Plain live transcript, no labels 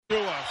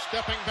Tua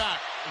stepping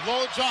back,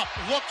 loads up,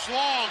 looks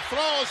long,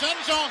 throws,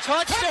 end zone,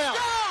 touchdown!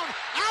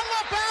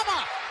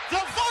 Alabama!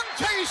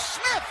 Devontae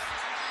Smith!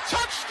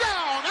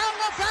 Touchdown,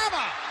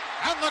 Alabama!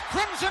 And the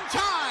Crimson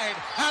Tide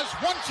has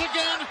once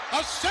again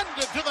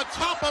ascended to the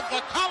top of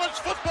the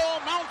college football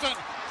mountain.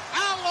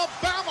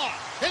 Alabama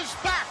is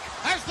back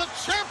as the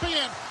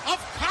champion of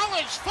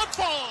college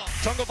football.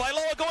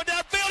 Tagovailoa going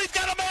downfield. He's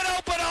got a man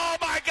open. Oh,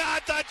 my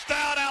God.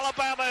 Touchdown.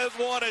 Alabama has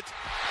won it.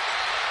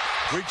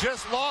 We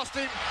just lost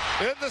him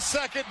in the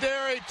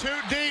secondary. Too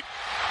deep.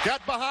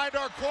 Got behind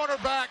our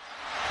quarterback.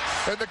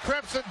 And the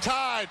Crimson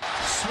Tide.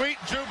 Sweet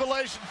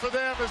jubilation for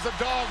them as the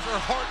Dogs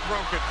are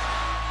heartbroken.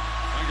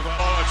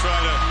 Tagovailoa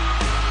trying to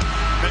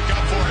make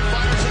up for it.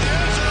 Fires to the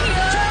end zone.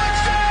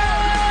 Touchdown.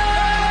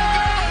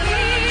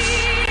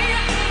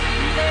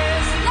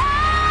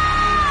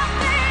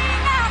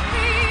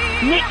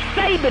 Nick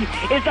Saban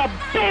is a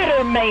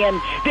better man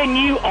than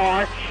you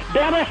are.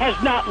 Bama has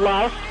not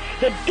lost.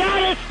 The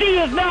dynasty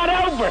is not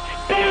over.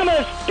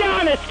 Bama's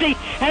dynasty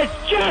has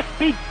just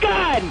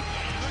begun.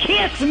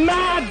 Kiss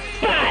my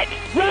butt.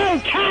 Roll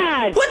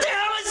Tide. What the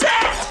hell is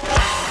that?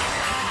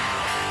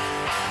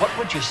 What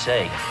would you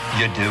say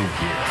you do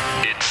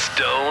here? It's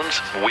Stone's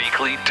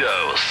Weekly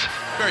Dose.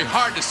 Very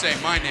hard to say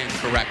my name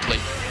correctly.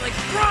 Like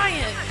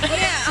Brian.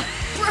 Yeah,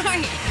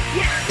 Brian.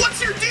 Yeah.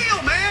 What's your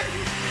deal, man?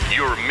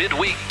 Your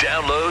midweek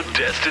download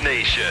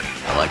destination.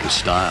 I like his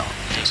style.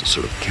 It's a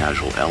sort of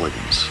casual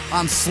elegance.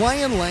 I'm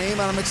slaying lame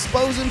and I'm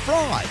exposing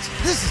frauds.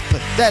 This is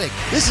pathetic.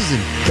 This is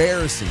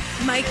embarrassing.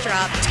 Mic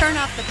drop. Turn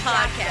off the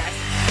podcast.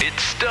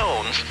 It's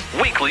Stone's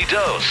Weekly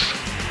Dose.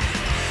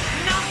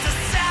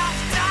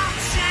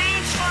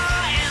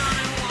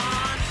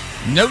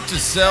 Note to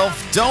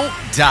self, don't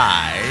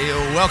die.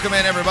 Welcome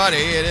in, everybody.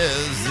 It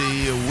is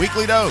the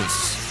Weekly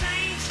Dose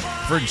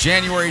for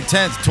January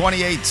 10th,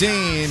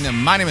 2018.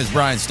 My name is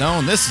Brian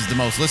Stone. This is the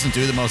most listened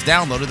to, the most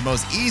downloaded, the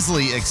most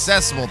easily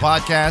accessible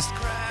podcast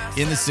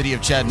in the city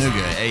of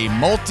Chattanooga. A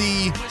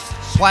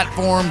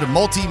multi-platformed,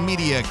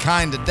 multimedia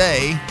kind of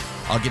day.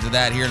 I'll get to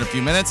that here in a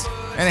few minutes.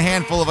 And a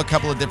handful of a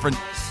couple of different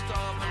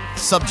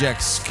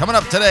subjects coming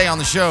up today on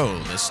the show.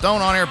 The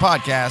Stone On Air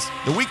Podcast,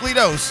 the Weekly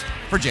Dose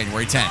for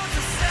January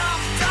 10th.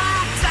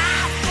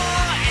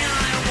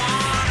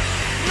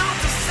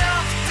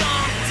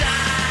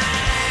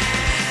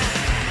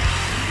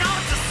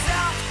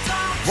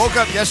 Woke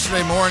up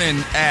yesterday morning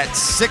at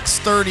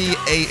 6:30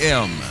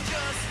 a.m.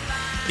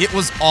 It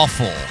was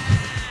awful.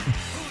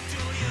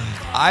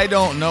 I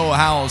don't know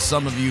how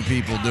some of you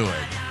people do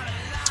it.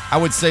 I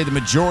would say the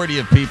majority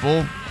of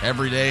people,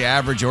 everyday,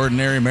 average,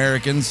 ordinary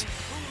Americans,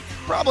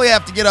 probably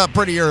have to get up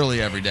pretty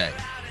early every day.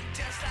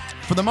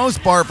 For the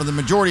most part, for the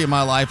majority of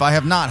my life, I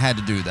have not had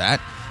to do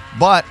that.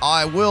 But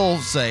I will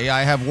say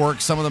I have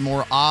worked some of the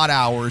more odd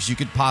hours you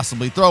could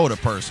possibly throw at a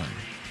person.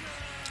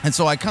 And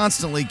so I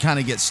constantly kind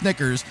of get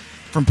snickers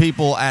from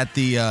people at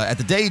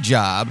the day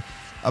job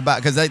about,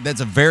 because that's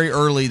a very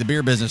early, the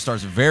beer business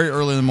starts very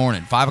early in the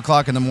morning, 5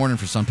 o'clock in the morning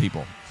for some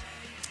people,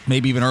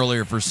 maybe even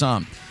earlier for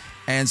some.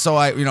 And so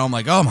I'm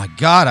like, oh my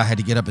God, I had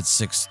to get up at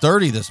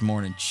 6:30 this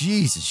morning.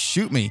 Jesus,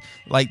 shoot me.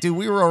 Like, dude,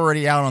 we were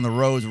already out on the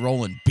roads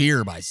rolling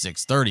beer by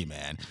 6:30,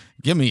 man.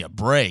 Give me a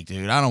break,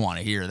 dude. I don't want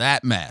to hear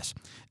that mess.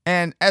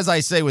 And as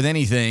I say with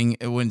anything,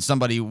 when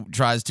somebody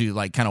tries to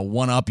like kind of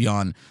one up you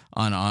on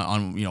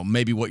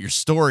maybe what your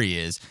story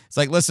is, it's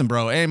like, listen,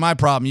 bro, it ain't my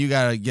problem. You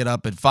got to get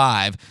up at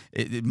 5.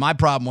 My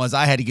problem was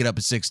I had to get up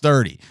at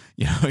 6:30.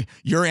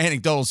 Your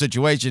anecdotal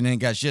situation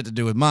ain't got shit to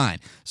do with mine.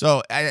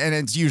 So, and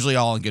it's usually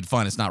all in good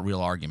fun. It's not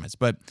real arguments,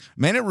 but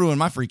man, it ruined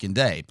my freaking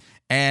day.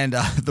 And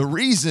the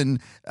reason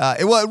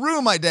it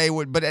ruined my day,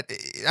 but I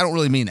don't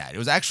really mean that. It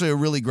was actually a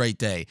really great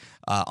day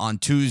on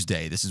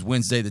Tuesday. This is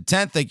Wednesday the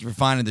 10th. Thank you for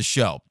finding the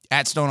show.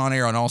 At Stone On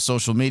Air on all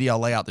social media. I'll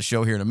lay out the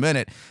show here in a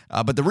minute.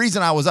 But the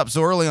reason I was up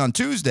so early on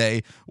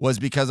Tuesday was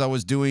because I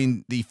was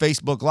doing the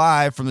Facebook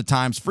Live from the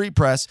Times Free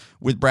Press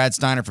with Brad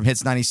Steiner from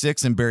Hits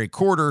 96 and Barry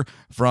Corder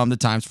from the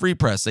Times Free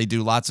Press. They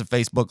do lots of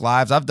Facebook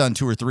Lives. I've done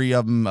 2 or 3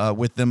 of them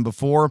with them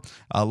before.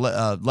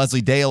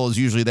 Leslie Dale is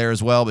usually there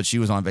as well, but she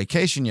was on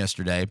vacation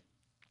yesterday.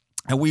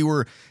 And we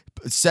were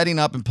setting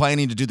up and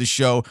planning to do the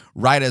show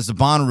right as the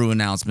Bonnaroo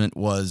announcement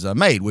was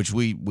made, which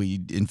we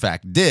in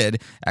fact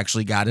did.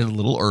 Actually got it a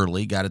little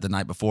early, got it the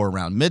night before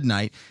around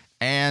midnight.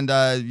 And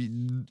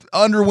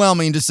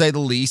underwhelming to say the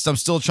least. I'm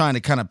still trying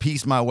to kind of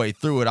piece my way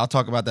through it. I'll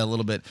talk about that a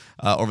little bit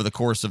over the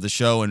course of the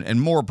show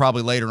and more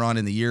probably later on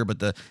in the year. But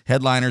the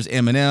headliners,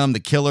 Eminem, The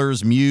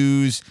Killers,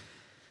 Muse,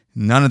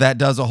 none of that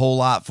does a whole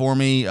lot for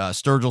me.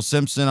 Sturgill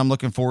Simpson, I'm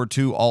looking forward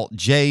to. Alt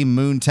J,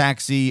 Moon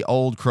Taxi,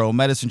 Old Crow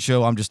Medicine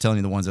Show. I'm just telling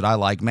you the ones that I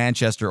like.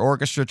 Manchester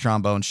Orchestra,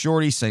 Trombone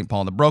Shorty, St. Paul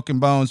and the Broken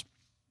Bones.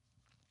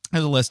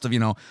 There's a list of,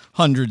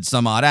 100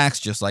 some odd acts,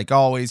 just like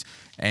always.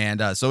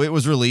 And so it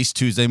was released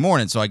Tuesday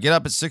morning. So I get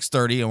up at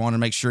 6:30. I want to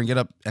make sure and get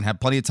up and have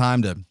plenty of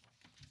time to,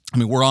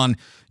 we're on,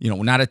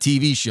 not a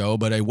TV show,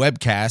 but a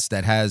webcast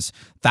that has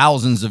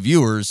thousands of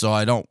viewers. So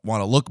I don't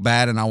want to look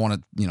bad and I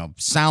want to,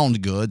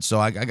 sound good. So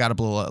I got up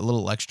a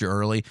little extra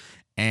early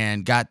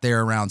and got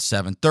there around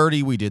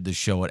 7:30. We did the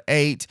show at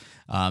 8.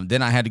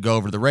 Then I had to go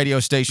over to the radio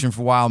station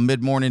for a while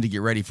mid-morning to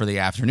get ready for the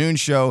afternoon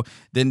show.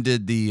 Then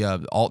did the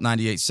Alt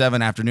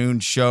 98.7 afternoon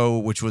show,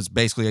 which was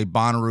basically a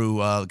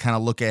Bonnaroo kind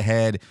of look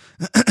ahead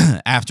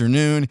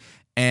afternoon.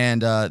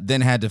 And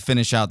then had to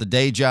finish out the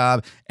day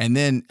job. And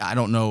then I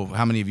don't know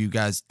how many of you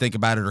guys think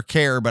about it or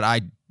care, but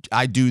I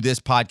do this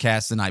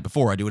podcast the night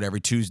before. I do it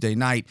every Tuesday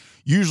night,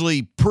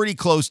 usually pretty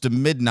close to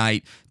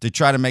midnight, to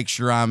try to make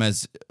sure I'm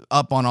as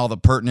up on all the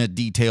pertinent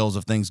details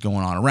of things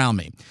going on around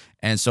me.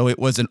 And so it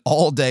was an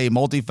all-day,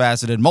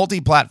 multifaceted,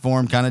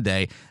 multi-platform kind of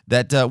day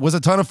that was a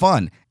ton of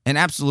fun and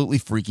absolutely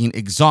freaking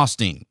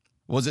exhausting.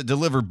 Was it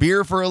deliver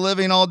beer for a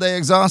living all day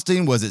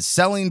exhausting? Was it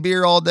selling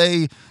beer all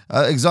day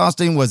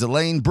exhausting? Was it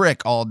laying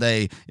brick all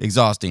day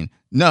exhausting?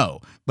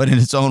 No, but in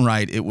its own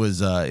right, it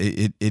was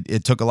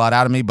it took a lot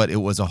out of me, but it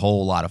was a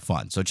whole lot of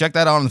fun. So check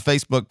that out on the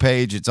Facebook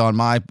page. It's on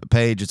my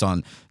page. It's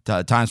on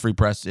Times Free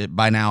Press.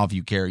 By now, if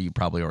you care, you've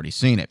probably already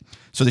seen it.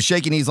 So the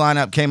Shaky Knees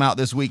lineup came out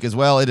this week as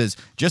well. It is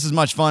just as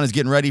much fun as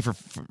getting ready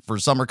for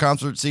summer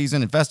concert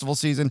season and festival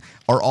season,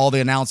 or all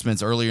the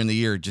announcements earlier in the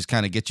year. Just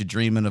kind of get you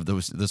dreaming of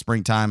the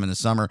springtime and the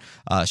summer.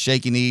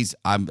 Shaky Knees,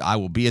 I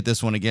will be at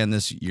this one again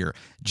this year.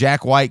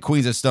 Jack White,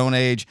 Queens of Stone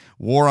Age,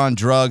 War on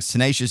Drugs,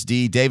 Tenacious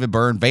D, David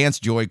Byrne,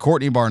 Vance Joy,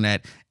 Courtney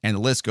Barnett, and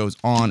the list goes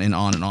on and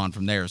on and on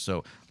from there.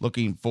 So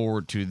looking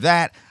forward to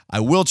that.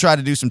 I will try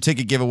to do some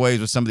ticket giveaways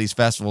with some of these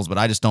festivals, but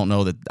I just don't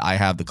know that I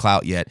have the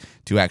clout yet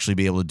to actually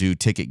be able to do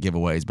ticket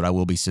giveaways, but I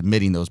will be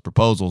submitting those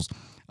proposals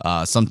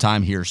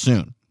sometime here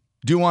soon.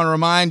 Do want to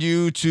remind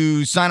you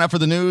to sign up for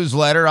the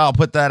newsletter. I'll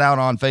put that out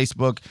on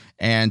Facebook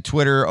and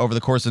Twitter over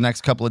the course of the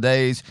next couple of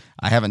days.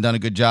 I haven't done a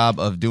good job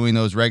of doing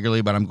those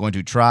regularly, but I'm going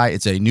to try.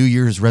 It's a New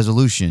Year's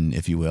resolution,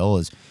 if you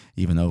will,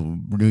 even though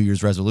New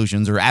Year's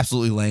resolutions are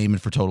absolutely lame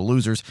and for total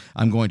losers,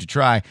 I'm going to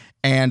try.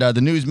 And the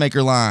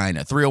Newsmaker line,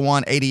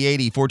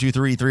 301-8080,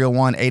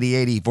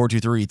 423-301-8080,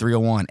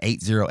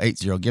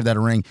 423-301-8080. Give that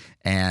a ring,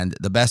 and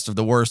the best of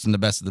the worst and the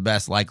best of the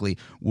best likely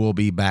will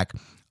be back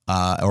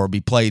or be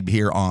played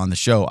here on the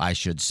show, I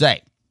should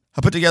say. I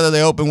put together,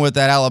 they open with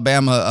that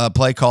Alabama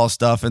play call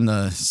stuff and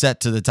the set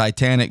to the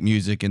Titanic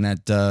music and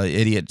that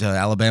idiot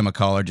Alabama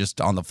caller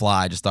just on the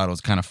fly. I just thought it was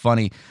kind of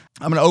funny.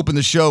 I'm going to open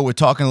the show with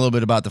talking a little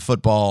bit about the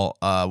football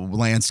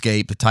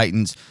landscape, the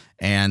Titans,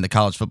 and the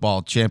college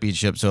football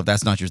championship. So if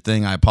that's not your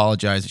thing, I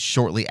apologize.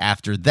 Shortly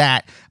after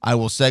that, I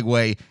will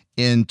segue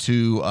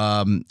into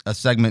a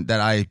segment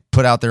that I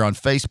put out there on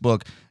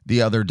Facebook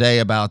the other day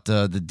about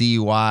the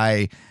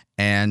DUI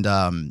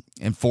and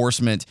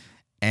enforcement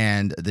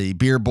and the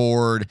beer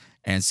board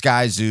and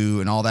Sky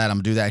Zoo and all that. I'm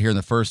going to do that here in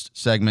the first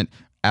segment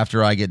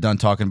after I get done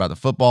talking about the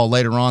football.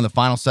 Later on, the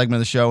final segment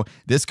of the show,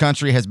 this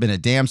country has been a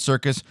damn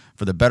circus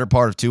for the better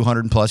part of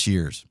 200 plus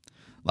years.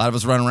 A lot of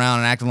us running around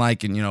and acting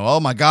like, and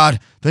oh my God,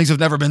 things have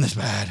never been this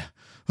bad.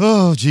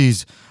 Oh,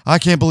 geez, I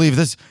can't believe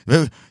this.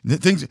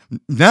 Things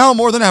now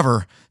more than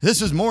ever.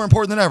 This is more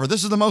important than ever.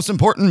 This is the most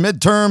important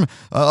midterm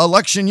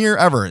election year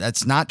ever.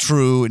 That's not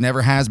true. It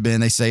never has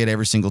been. They say it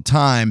every single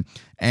time.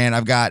 And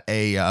I've got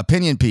a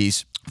opinion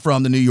piece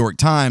from the New York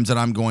Times that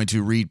I'm going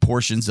to read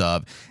portions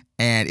of.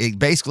 And it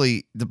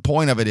basically, the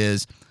point of it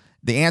is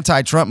the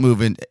anti-Trump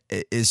movement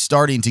is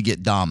starting to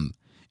get dumb.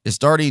 It's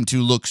starting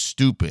to look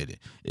stupid.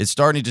 It's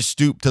starting to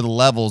stoop to the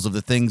levels of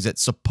the things that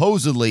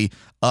supposedly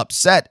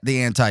upset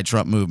the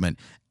anti-Trump movement.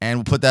 And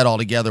we'll put that all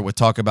together with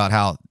talk about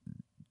how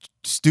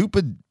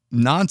stupid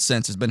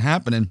nonsense has been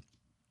happening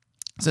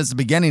since the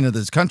beginning of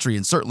this country,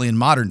 and certainly in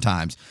modern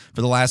times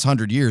for the last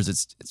 100 years.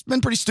 It's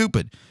been pretty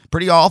stupid,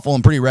 pretty awful,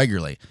 and pretty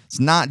regularly. It's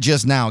not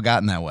just now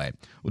gotten that way.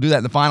 We'll do that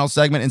in the final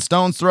segment. In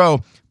Stone's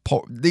Throw,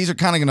 these are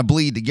kind of going to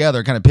bleed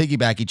together, kind of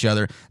piggyback each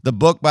other. The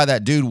book by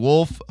that dude,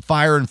 Wolf,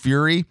 Fire and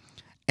Fury.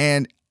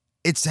 And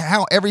it's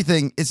how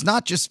everything, it's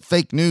not just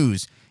fake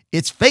news.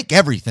 It's fake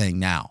everything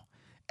now.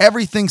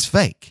 Everything's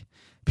fake.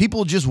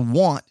 People just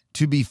want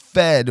to be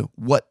fed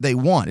what they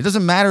want. It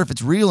doesn't matter if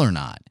it's real or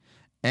not.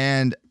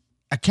 And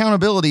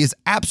accountability is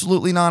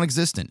absolutely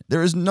non-existent.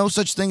 There is no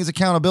such thing as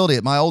accountability.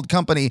 At my old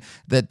company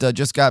that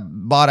just got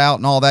bought out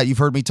and all that, you've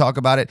heard me talk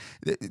about it.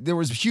 There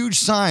was huge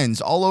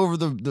signs all over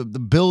the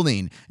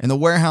building and the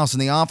warehouse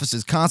and the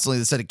offices constantly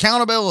that said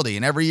accountability,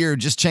 and every year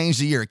just changed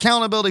the year.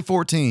 Accountability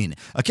 14,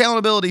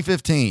 accountability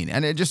 15,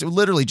 and it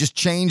literally just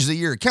changed the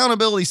year.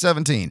 Accountability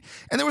 17,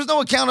 and there was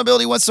no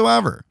accountability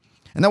whatsoever.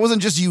 And that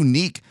wasn't just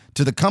unique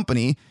to the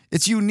company.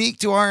 It's unique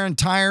to our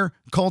entire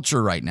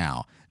culture right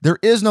now. There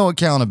is no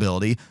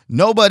accountability.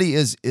 Nobody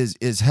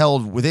is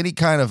held with any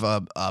kind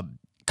of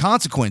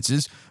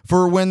consequences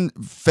for when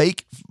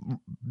fake,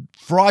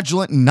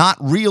 fraudulent, not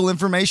real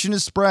information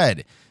is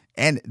spread.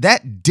 And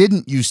that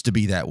didn't used to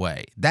be that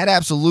way. That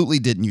absolutely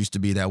didn't used to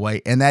be that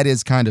way, and that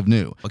is kind of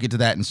new. I'll get to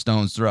that in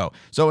Stone's Throw.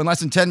 So in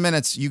less than 10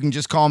 minutes, you can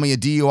just call me a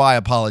DUI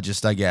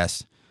apologist, I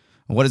guess.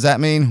 What does that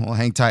mean? Well,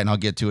 hang tight, and I'll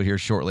get to it here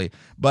shortly.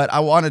 But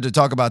I wanted to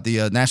talk about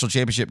the national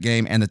championship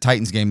game and the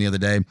Titans game the other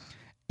day.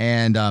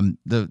 And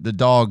the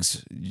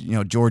Dogs,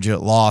 Georgia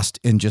lost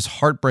in just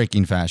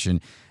heartbreaking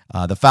fashion.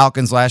 The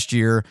Falcons last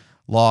year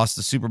lost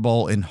the Super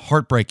Bowl in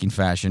heartbreaking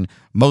fashion.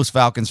 Most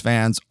Falcons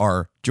fans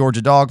are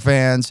Georgia Dog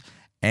fans,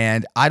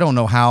 and I don't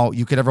know how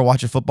you could ever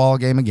watch a football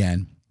game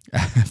again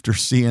after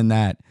seeing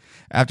that.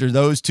 After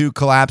those two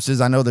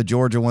collapses, I know the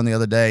Georgia one the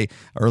other day,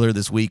 earlier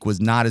this week,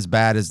 was not as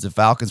bad as the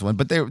Falcons one,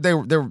 but they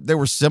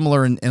were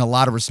similar in a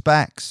lot of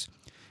respects.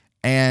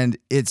 And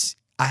it's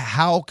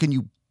how can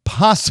you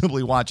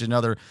possibly watch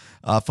another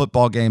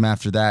football game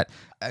after that?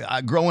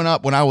 Growing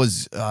up, when I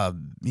was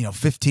 14,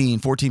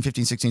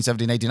 15, 16,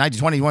 17, 18, 19,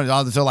 20,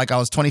 until like I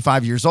was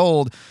 25 years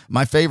old,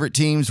 my favorite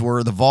teams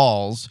were the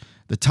Vols,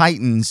 the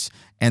Titans,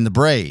 and the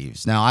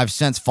Braves. Now, I've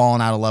since fallen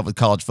out of love with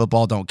college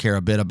football. Don't care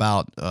a bit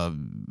about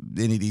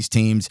any of these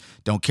teams.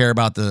 Don't care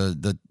about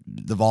the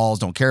Vols.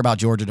 Don't care about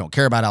Georgia. Don't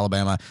care about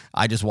Alabama.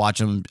 I just watch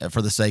them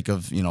for the sake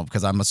of,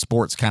 because I'm a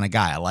sports kind of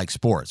guy. I like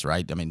sports,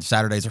 right? I mean,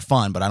 Saturdays are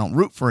fun, but I don't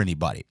root for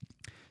anybody.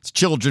 It's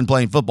children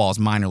playing football. It's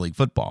minor league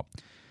football.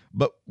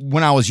 But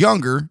when I was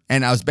younger,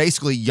 and I was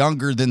basically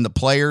younger than the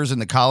players in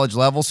the college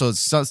level, so it's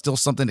still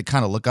something to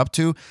kind of look up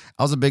to,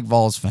 I was a big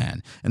Vols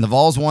fan. And the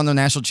Vols won the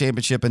national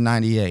championship in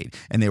 98,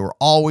 and they were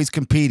always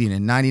competing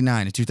in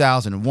 99 and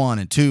 2001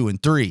 and 2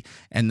 and 3.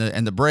 And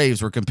the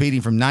Braves were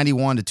competing from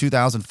 91 to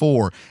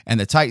 2004, and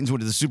the Titans went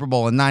to the Super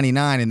Bowl in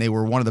 99, and they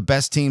were one of the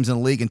best teams in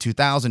the league in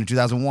 2000 and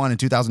 2001 and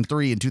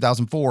 2003 and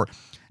 2004.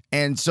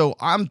 And so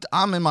I'm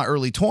in my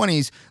early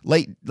 20s,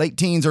 late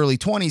teens, early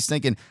 20s,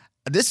 thinking,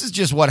 this is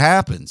just what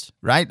happens,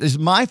 right?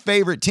 My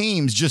favorite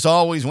teams just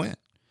always win.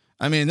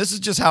 I mean, this is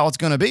just how it's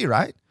going to be,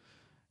 right?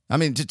 I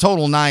mean, it's a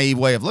total naive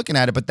way of looking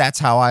at it, but that's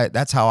how I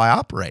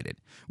operated,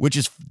 which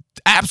is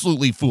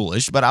absolutely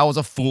foolish, but I was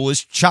a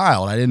foolish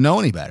child. I didn't know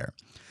any better.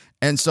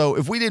 And so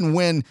if we didn't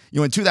win,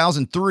 in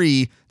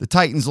 2003, the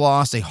Titans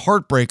lost a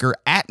heartbreaker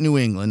at New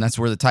England. That's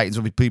where the Titans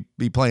will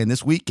be playing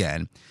this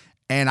weekend.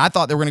 And I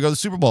thought they were going to go to the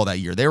Super Bowl that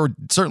year. They were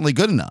certainly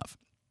good enough.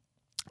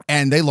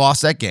 And they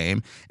lost that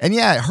game. And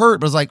yeah, it hurt,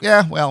 but it was like,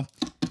 yeah, well,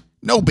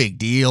 no big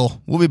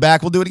deal. We'll be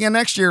back. We'll do it again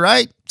next year,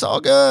 right? It's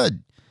all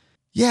good.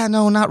 Yeah,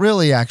 no, not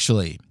really,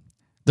 actually.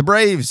 The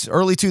Braves,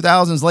 early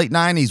 2000s, late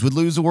 90s, would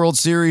lose the World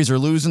Series or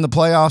lose in the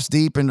playoffs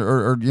deep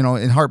or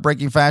in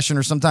heartbreaking fashion,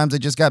 or sometimes they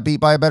just got beat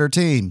by a better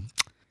team.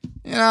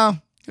 Who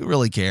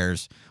really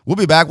cares? We'll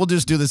be back. We'll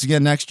just do this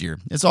again next year.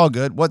 It's all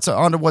good.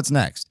 On to what's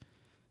next?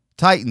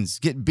 Titans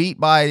get beat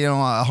by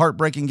a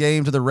heartbreaking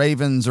game to the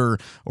Ravens, or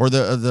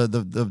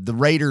the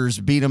Raiders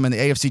beat them in the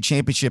AFC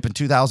Championship in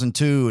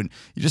 2002, and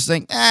you just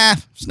think,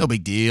 it's no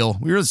big deal.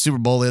 We were at the Super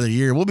Bowl the other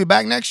year. We'll be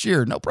back next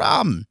year. No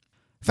problem.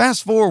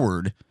 Fast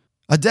forward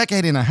a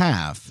decade and a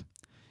half,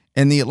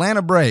 and the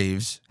Atlanta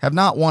Braves have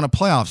not won a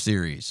playoff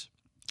series.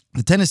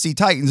 The Tennessee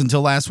Titans,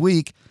 until last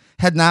week,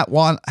 had not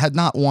won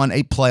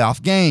a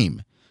playoff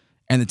game.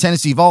 And the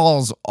Tennessee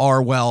Vols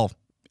are, well,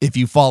 if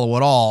you follow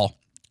it all,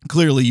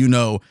 clearly you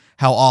know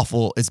how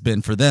awful it's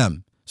been for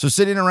them. So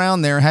sitting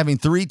around there having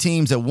three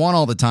teams that won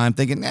all the time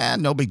thinking,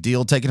 no big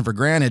deal, taking it for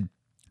granted,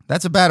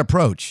 that's a bad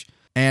approach.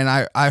 And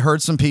I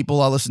heard some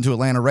people, I listened to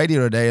Atlanta radio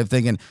today, of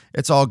thinking,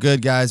 it's all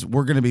good, guys.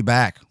 We're going to be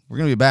back. We're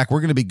going to be back.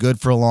 We're going to be good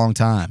for a long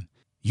time.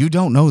 You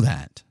don't know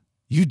that.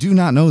 You do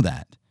not know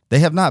that. They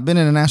have not been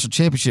in a national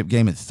championship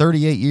game in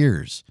 38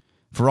 years.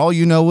 For all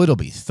you know, it'll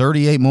be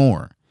 38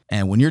 more.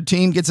 And when your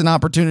team gets an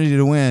opportunity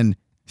to win,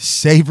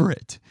 savor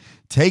it.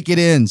 Take it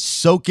in,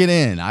 soak it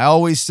in. I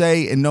always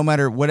say, and no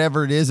matter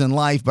whatever it is in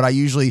life, but I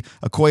usually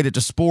equate it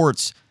to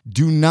sports,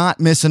 do not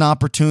miss an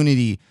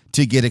opportunity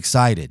to get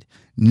excited.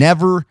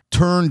 Never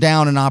turn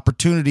down an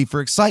opportunity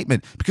for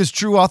excitement, because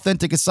true,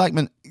 authentic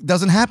excitement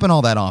doesn't happen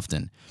all that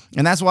often.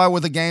 And that's why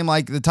with a game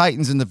like the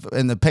Titans and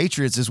the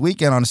Patriots this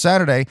weekend on a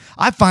Saturday,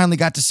 I finally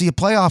got to see a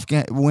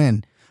playoff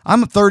win.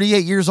 I'm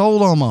 38 years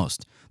old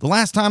almost. The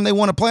last time they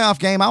won a playoff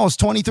game, I was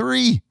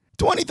 23.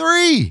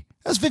 23!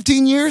 That was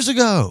 15 years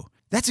ago.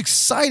 That's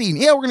exciting.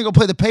 Yeah, we're going to go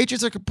play the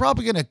Patriots. They're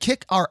probably going to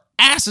kick our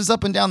asses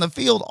up and down the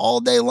field all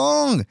day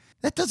long.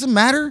 That doesn't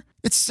matter.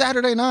 It's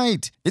Saturday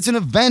night. It's an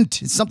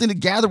event. It's something to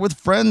gather with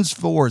friends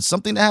for. It's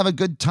something to have a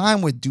good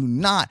time with. Do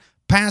not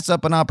pass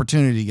up an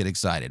opportunity to get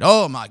excited.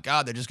 Oh, my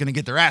God, they're just going to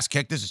get their ass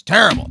kicked. This is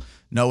terrible.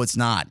 No, it's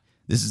not.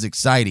 This is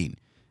exciting.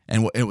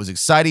 And it was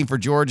exciting for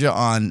Georgia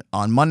on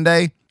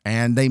Monday,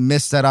 and they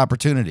missed that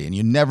opportunity. And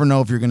you never know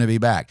if you're going to be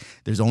back.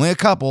 There's only a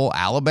couple,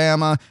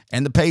 Alabama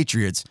and the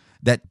Patriots,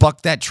 that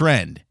buck that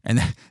trend.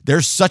 And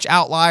they're such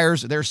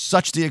outliers, they're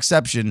such the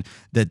exception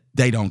that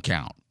they don't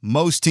count.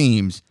 Most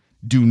teams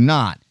do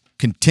not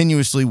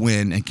continuously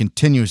win and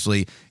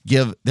continuously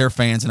give their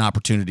fans an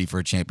opportunity for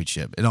a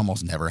championship. It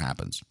almost never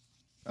happens.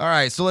 All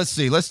right, so let's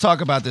see. Let's talk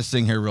about this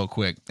thing here real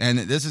quick. And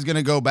this is going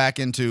to go back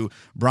into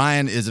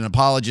Brian is an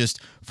apologist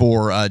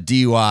for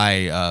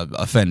DUI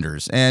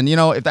offenders. And,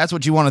 if that's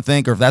what you want to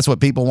think, or if that's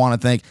what people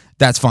want to think,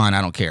 that's fine.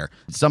 I don't care.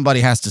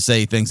 Somebody has to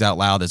say things out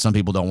loud that some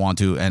people don't want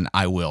to, and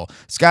I will.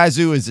 Sky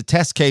Zoo is a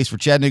test case for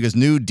Chattanooga's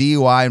new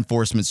DUI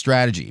enforcement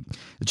strategy.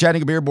 The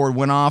Chattanooga Beer Board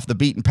went off the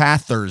beaten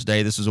path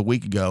Thursday, this was a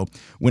week ago,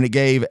 when it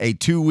gave a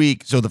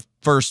 2-week, so the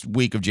first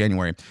week of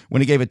January,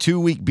 when it gave a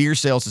 2-week beer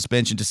sale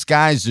suspension to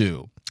Sky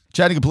Zoo.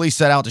 Chattanooga police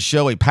set out to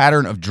show a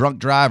pattern of drunk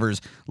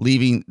drivers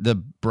leaving the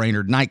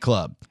Brainerd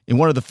nightclub. In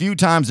one of the few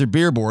times their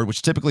beer board,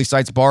 which typically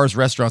cites bars,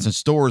 restaurants, and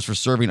stores for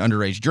serving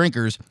underage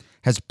drinkers,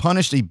 has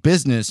punished a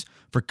business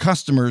for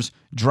customers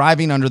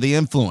driving under the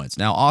influence.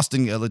 Now,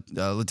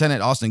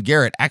 Lieutenant Austin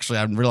Garrett, actually,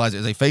 I realized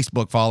is a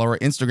Facebook follower,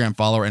 Instagram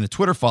follower, and a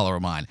Twitter follower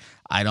of mine.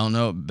 I don't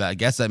know. I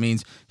guess that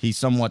means he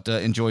somewhat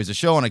enjoys the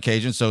show on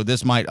occasion, so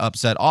this might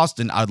upset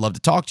Austin. I'd love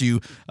to talk to you,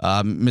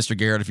 Mr.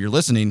 Garrett, if you're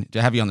listening.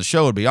 To have you on the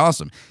show would be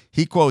awesome.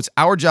 He quotes,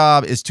 "Our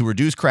job is to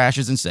reduce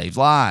crashes and save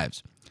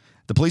lives."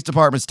 The police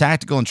department's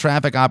tactical and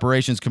traffic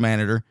operations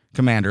commander,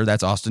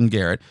 that's Austin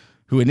Garrett,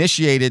 who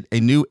initiated a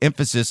new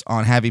emphasis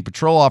on having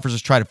patrol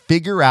officers try to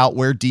figure out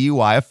where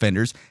DUI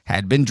offenders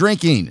had been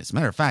drinking. As a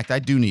matter of fact, I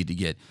do need to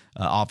get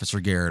Officer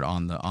Garrett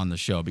on the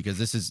show because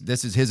this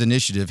is his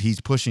initiative. He's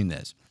pushing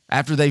this.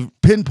 After they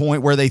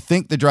pinpoint where they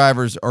think the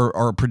drivers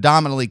are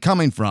predominantly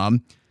coming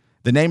from,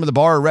 the name of the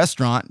bar or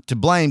restaurant to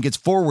blame gets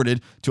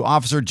forwarded to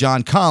Officer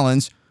John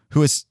Collins,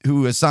 who is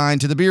assigned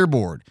to the beer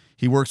board.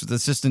 He works with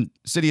Assistant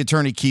City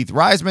Attorney Keith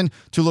Reisman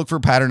to look for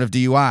a pattern of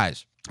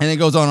DUIs. And it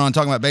goes on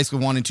talking about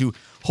basically wanting to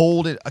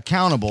hold it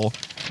accountable,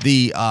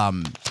 the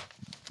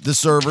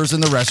servers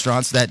in the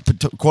restaurants that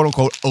quote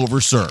unquote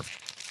overserve.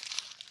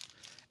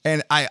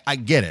 And I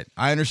get it.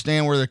 I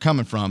understand where they're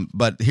coming from,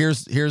 but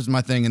here's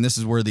my thing, and this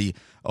is where the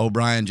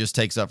O'Brien just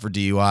takes up for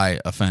DUI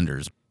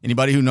offenders.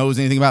 Anybody who knows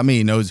anything about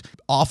me knows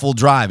awful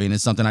driving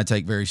is something I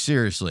take very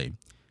seriously.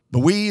 But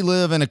we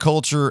live in a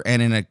culture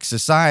and in a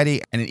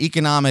society and an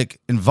economic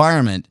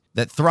environment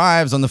that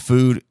thrives on the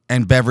food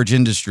and beverage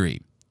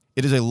industry.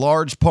 It is a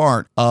large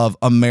part of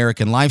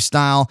American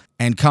lifestyle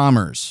and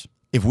commerce.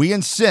 If we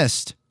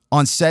insist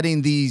on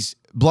setting these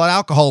blood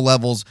alcohol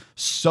levels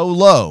so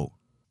low,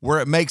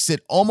 where it makes it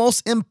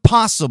almost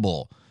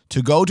impossible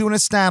to go to an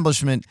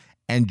establishment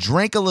and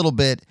drink a little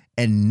bit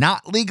and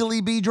not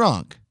legally be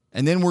drunk,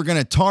 and then we're going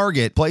to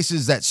target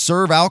places that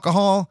serve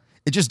alcohol,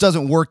 it just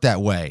doesn't work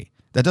that way.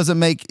 That doesn't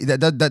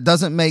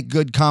make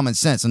good common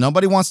sense, and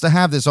nobody wants to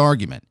have this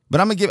argument.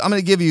 But I'm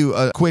gonna give you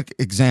a quick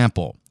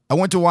example. I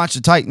went to watch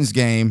the Titans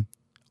game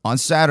on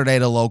Saturday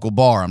at a local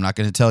bar. I'm not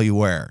going to tell you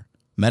where.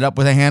 Met up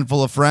with a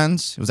handful of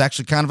friends. It was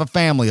actually kind of a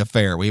family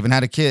affair. We even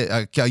had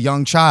a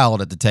young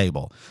child at the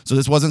table. So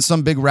this wasn't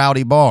some big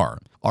rowdy bar.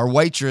 Our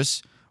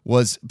waitress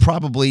was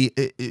probably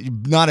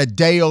not a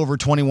day over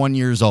 21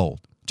 years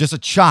old. Just a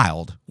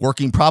child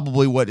working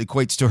probably what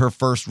equates to her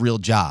first real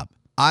job.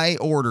 I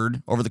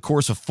ordered, over the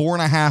course of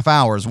 4.5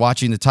 hours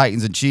watching the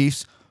Titans and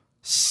Chiefs,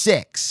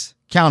 6,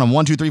 count them,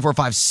 1, 2, 3, 4,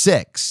 5,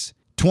 6,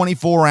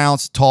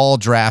 24-ounce tall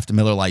draft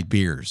Miller Lite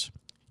beers.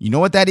 You know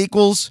what that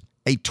equals?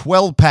 A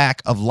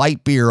 12-pack of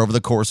light beer over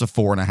the course of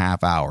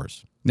 4.5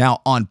 hours.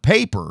 Now, on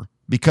paper,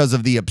 because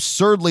of the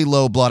absurdly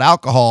low blood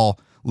alcohol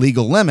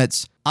legal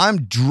limits,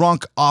 I'm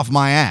drunk off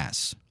my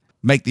ass.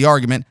 Make the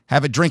argument,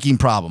 have a drinking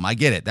problem. I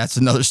get it. That's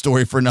another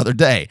story for another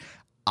day.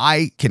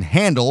 I can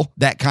handle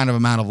that kind of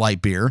amount of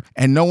light beer,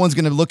 and no one's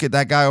going to look at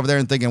that guy over there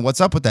and thinking,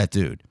 what's up with that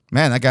dude?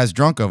 Man, that guy's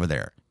drunk over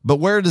there. But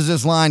where does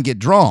this line get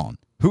drawn?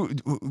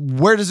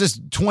 Where does this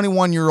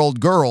 21-year-old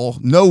girl,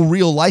 no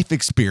real life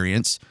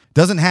experience,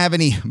 doesn't have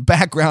any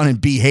background in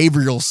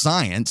behavioral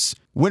science?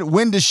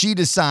 When does she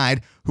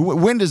decide?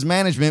 When does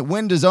management?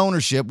 When does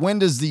ownership? When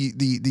does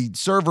the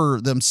server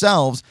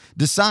themselves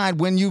decide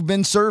when you've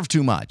been served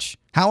too much?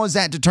 How is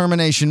that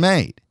determination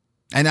made?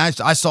 And I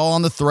saw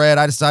on the thread,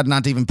 I decided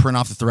not to even print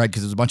off the thread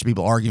because there's a bunch of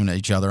people arguing at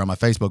each other on my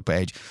Facebook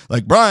page.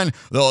 Like, Brian,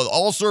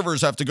 all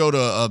servers have to go to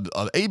a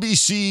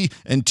ABC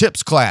and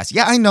tips class.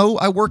 Yeah, I know.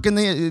 I work in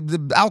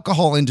the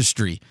alcohol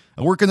industry.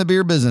 I work in the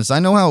beer business. I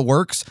know how it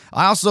works.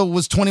 I also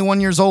was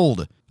 21 years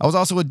old. I was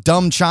also a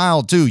dumb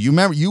child, too.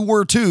 You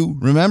were, too.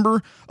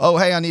 Remember? Oh,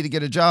 hey, I need to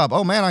get a job.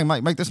 Oh, man, I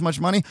might make this much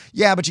money.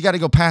 Yeah, but you got to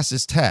go pass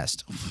this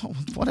test.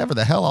 Whatever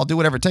the hell, I'll do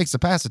whatever it takes to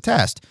pass the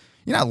test.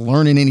 You're not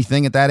learning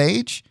anything at that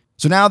age.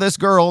 So now this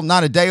girl,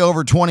 not a day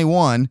over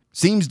 21,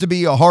 seems to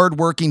be a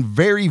hardworking,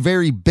 very,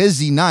 very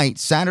busy night,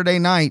 Saturday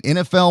night,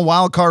 NFL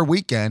wildcard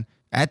weekend,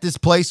 at this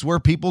place where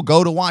people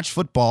go to watch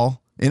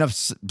football in a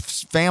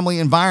family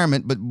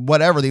environment, but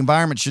whatever, the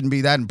environment shouldn't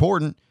be that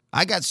important.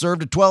 I got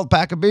served a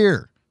 12-pack of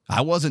beer.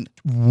 I wasn't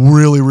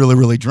really, really,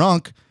 really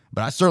drunk,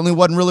 but I certainly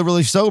wasn't really,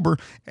 really sober,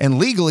 and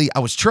legally, I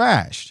was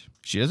trashed.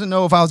 She doesn't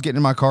know if I was getting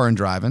in my car and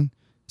driving.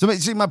 So,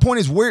 see, my point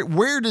is,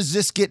 where does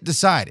this get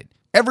decided?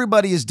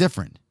 Everybody is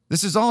different.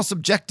 This is all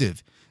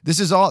subjective. This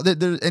is all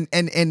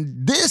and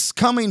this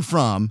coming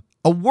from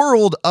a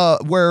world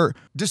where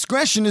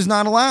discretion is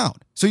not allowed.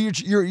 So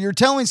you're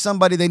telling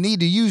somebody they need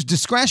to use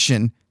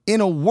discretion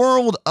in a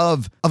world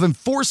of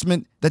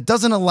enforcement that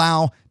doesn't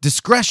allow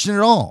discretion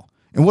at all.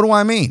 And what do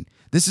I mean?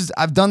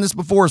 I've done this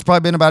before. It's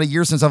probably been about a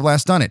year since I've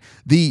last done it.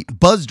 The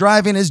buzz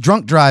driving is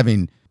drunk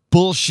driving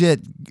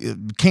bullshit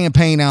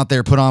campaign out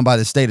there put on by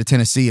the state of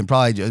Tennessee and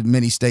probably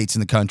many states in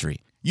the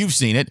country. You've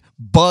seen it.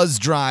 Buzz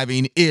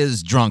driving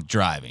is drunk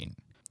driving.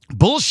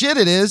 Bullshit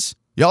it is.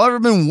 Y'all ever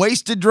been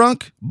wasted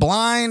drunk,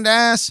 blind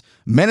ass,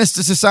 menace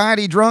to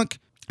society drunk,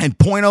 and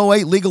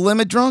 .08 legal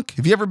limit drunk?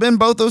 Have you ever been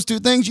both those two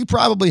things? You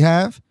probably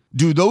have.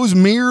 Do those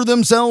mirror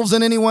themselves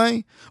in any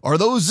way? Are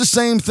those the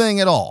same thing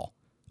at all?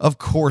 Of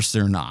course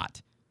they're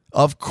not.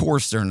 Of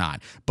course they're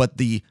not. But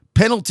the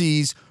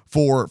penalties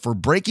for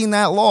breaking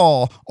that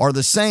law are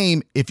the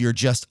same if you're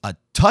just a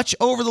touch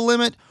over the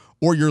limit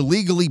or you're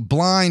legally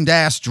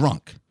blind-ass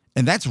drunk.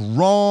 And that's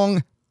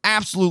wrong,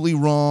 absolutely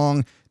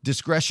wrong.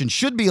 Discretion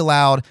should be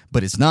allowed,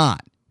 but it's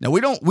not. Now,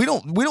 we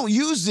don't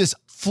use this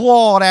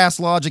flawed-ass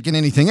logic in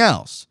anything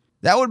else.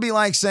 That would be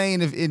like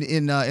saying if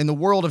in the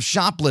world of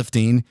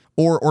shoplifting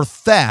or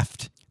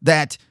theft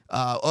that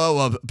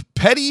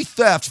petty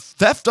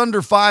theft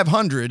under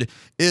 500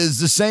 is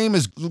the same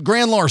as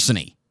grand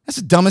larceny. That's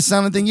the dumbest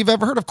sounding thing you've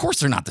ever heard. Of course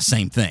they're not the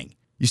same thing.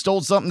 You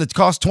stole something that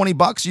cost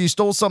 $20 or you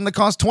stole something that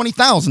cost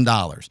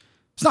 $20,000.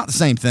 It's not the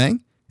same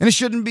thing, and it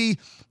shouldn't be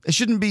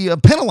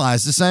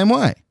penalized the same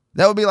way.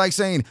 That would be like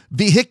saying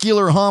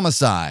vehicular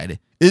homicide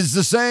is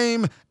the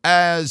same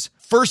as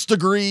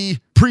first-degree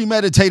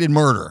premeditated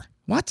murder.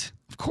 What?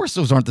 Of course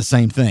those aren't the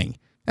same thing.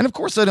 And of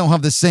course they don't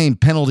have the same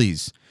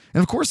penalties.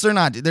 And of course they're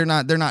not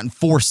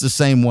enforced the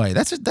same way.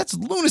 That's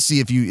lunacy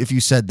if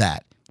you said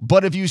that.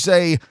 But if you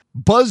say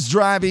buzz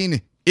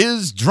driving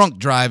is drunk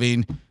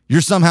driving,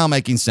 you're somehow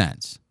making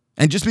sense.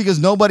 And just because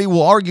nobody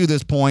will argue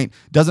this point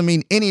doesn't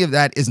mean any of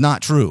that is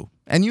not true.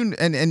 And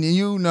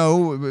you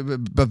know,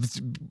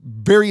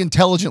 very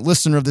intelligent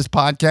listener of this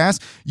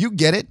podcast, you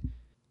get it.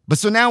 But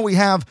so now we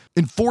have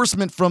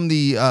enforcement from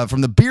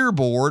the beer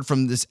board,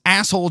 from this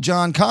asshole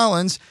John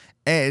Collins,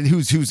 and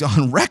who's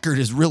on record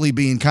as really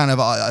being kind of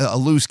a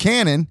loose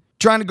cannon,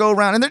 trying to go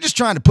around, and they're just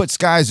trying to put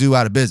Sky Zoo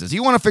out of business.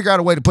 You want to figure out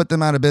a way to put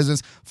them out of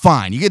business?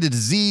 Fine. You get a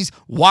disease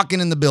walking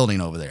in the building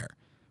over there.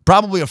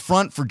 Probably a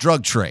front for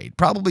drug trade.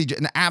 Probably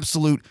an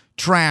absolute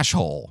trash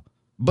hole.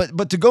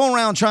 But to go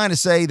around trying to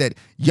say that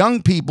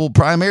young people,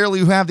 primarily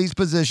who have these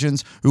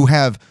positions, who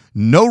have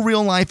no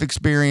real life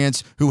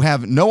experience, who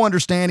have no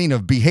understanding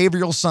of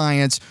behavioral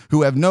science,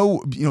 who have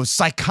no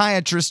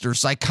psychiatrist or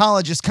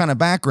psychologist kind of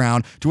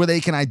background to where they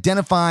can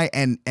identify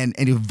and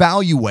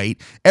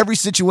evaluate every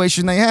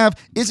situation they have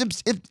is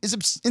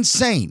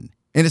insane.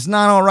 And it's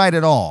not all right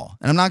at all.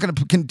 And I'm not going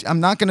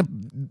to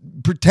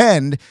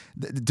pretend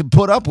to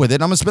put up with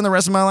it. I'm going to spend the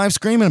rest of my life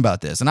screaming about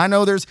this. And I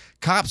know there's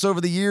cops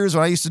over the years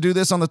when I used to do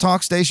this on the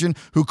talk station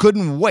who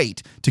couldn't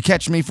wait to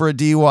catch me for a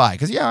DUI.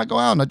 Because, I go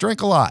out and I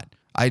drink a lot.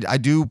 I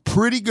do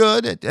pretty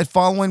good at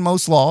following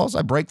most laws.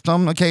 I break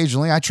some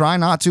occasionally. I try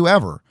not to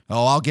ever.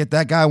 Oh, I'll get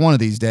that guy one of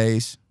these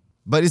days.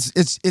 But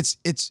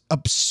it's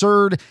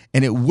absurd,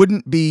 and it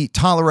wouldn't be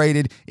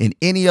tolerated in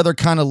any other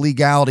kind of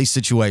legality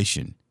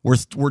situation.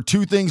 Where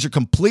two things are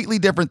completely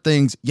different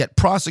things, yet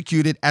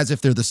prosecuted as if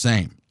they're the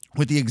same,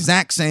 with the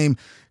exact same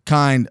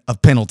kind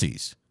of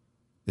penalties.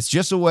 It's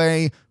just a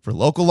way for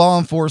local law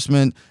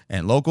enforcement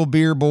and local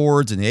beer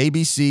boards and the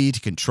ABC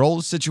to control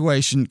the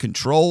situation,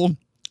 control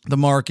the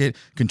market,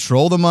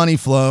 control the money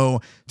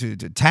flow, to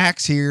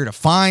tax here, to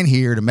fine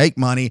here, to make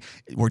money.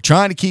 We're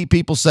trying to keep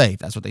people safe.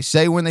 That's what they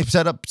say when they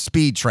set up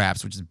speed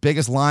traps, which is the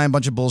biggest lying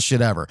bunch of bullshit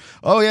ever.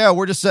 Oh yeah,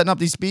 we're just setting up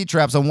these speed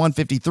traps on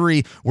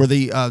 153 where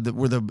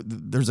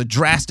there's a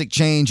drastic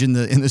change in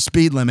the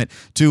speed limit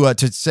to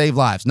save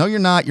lives. No, you're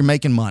not. You're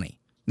making money.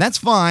 That's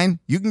fine.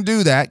 You can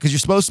do that because you're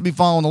supposed to be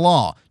following the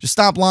law. Just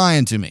stop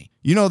lying to me.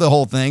 You know the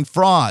whole thing.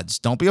 Frauds.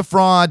 Don't be a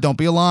fraud. Don't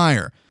be a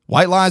liar.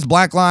 White lies,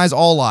 black lies,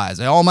 all lies.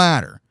 They all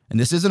matter. And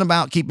this isn't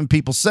about keeping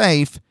people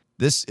safe.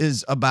 This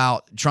is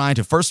about trying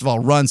to, first of all,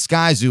 run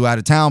Sky Zoo out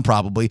of town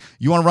probably.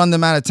 You want to run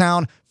them out of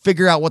town?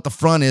 Figure out what the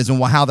front is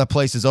and how that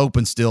place is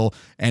open still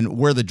and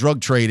where the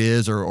drug trade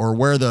is or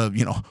where the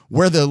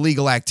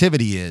illegal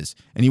activity is.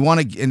 And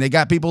and they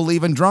got people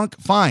leaving drunk?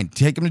 Fine.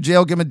 Take them to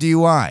jail, give them a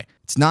DUI.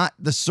 It's not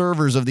the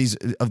servers of these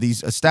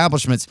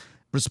establishments'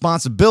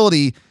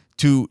 responsibility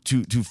to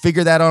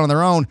figure that out on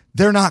their own.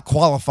 They're not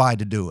qualified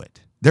to do it.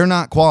 They're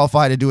not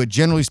qualified to do it.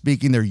 Generally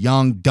speaking, they're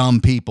young,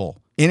 dumb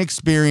people.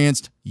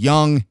 Inexperienced,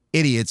 young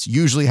idiots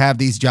usually have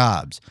these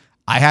jobs.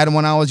 I had them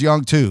when I was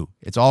young, too.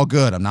 It's all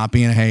good. I'm not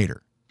being a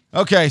hater.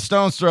 Okay,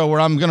 Stone's Throw, where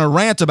I'm going to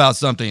rant about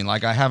something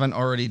like I haven't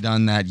already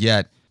done that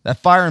yet. That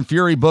Fire and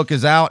Fury book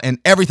is out, and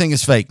everything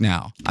is fake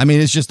now. I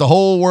mean, it's just the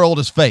whole world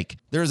is fake.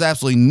 There's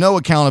absolutely no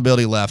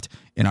accountability left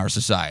in our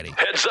society.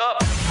 Heads up.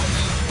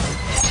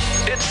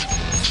 It's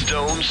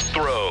Stone's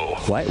Throw.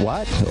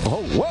 What?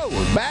 Oh, whoa.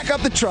 Back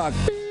up the truck.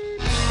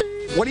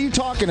 What are you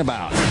talking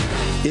about?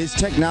 Is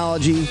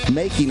technology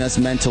making us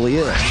mentally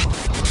ill?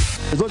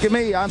 Look at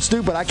me, I'm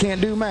stupid, I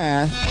can't do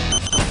math.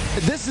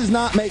 This is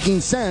not making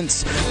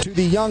sense to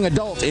the young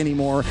adult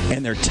anymore,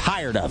 and they're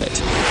tired of it.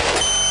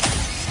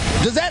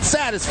 Does that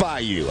satisfy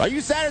you? Are you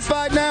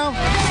satisfied now?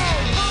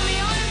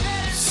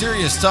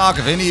 Serious talk.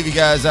 If any of you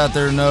guys out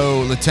there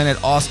know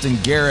Lieutenant Austin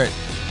Garrett,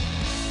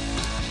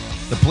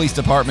 the police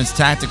department's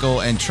tactical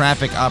and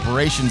traffic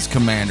operations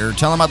commander,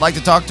 tell him I'd like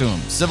to talk to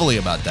him civilly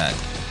about that.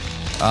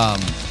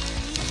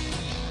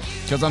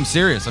 Because I'm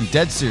serious. I'm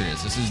dead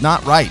serious. This is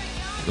not right.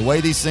 The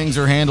way these things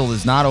are handled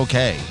is not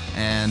okay.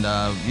 And,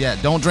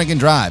 don't drink and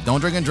drive. Don't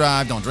drink and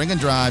drive. Don't drink and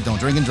drive. Don't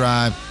drink and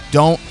drive.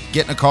 Don't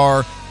get in a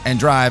car and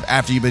drive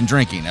after you've been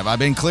drinking. Have I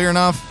been clear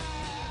enough?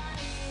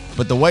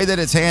 But the way that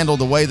it's handled,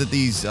 the way that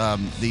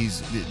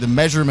the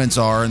measurements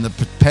are, and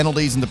the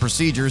penalties and the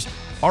procedures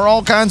are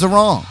all kinds of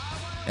wrong.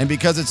 And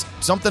because it's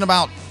something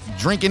about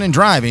drinking and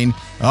driving,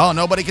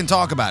 nobody can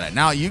talk about it.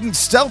 Now, you can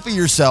selfie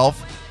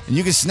yourself, and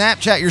you can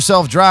Snapchat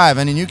yourself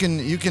driving, and you can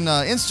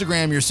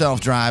Instagram yourself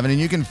driving, and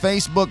you can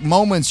Facebook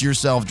moments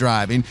yourself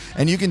driving,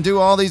 and you can do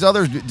all these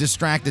other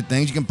distracted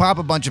things. You can pop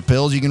a bunch of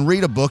pills. You can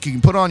read a book. You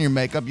can put on your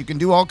makeup. You can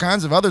do all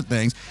kinds of other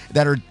things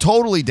that are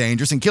totally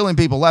dangerous and killing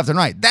people left and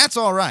right. That's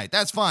all right.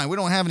 That's fine. We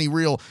don't have any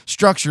real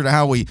structure to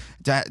how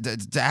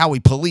we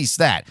police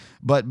that.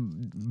 But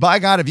by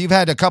God, if you've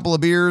had a couple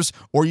of beers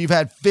or you've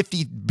had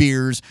 50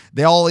 beers,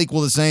 they all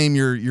equal the same.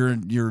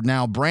 You're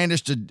now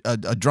brandished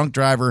a drunk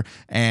driver,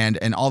 and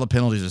all the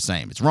penalties are the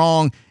same. It's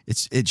wrong.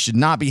 It should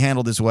not be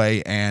handled this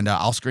way, and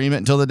I'll scream it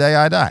until the day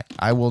I die.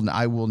 I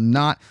will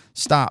not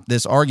stop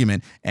this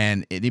argument.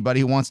 And anybody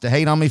who wants to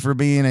hate on me for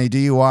being a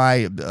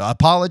DUI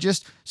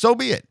apologist, so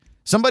be it.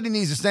 Somebody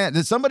needs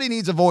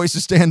a voice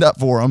to stand up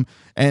for them.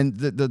 And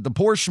the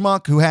poor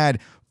schmuck who had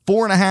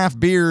 4.5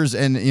 beers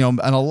and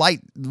a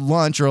light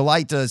lunch or a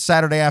light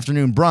Saturday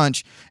afternoon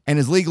brunch and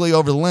is legally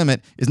over the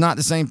limit is not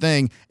the same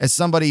thing as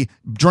somebody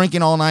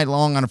drinking all night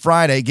long on a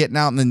Friday, getting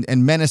out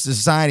and menace to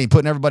society,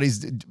 putting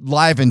everybody's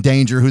life in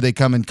danger who they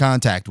come in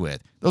contact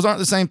with. Those aren't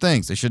the same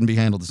things. They shouldn't be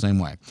handled the same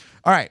way.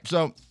 All right,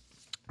 so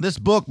this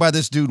book by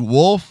this dude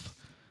Wolf.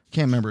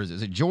 Can't remember.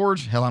 Is it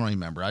George? Hell, I don't even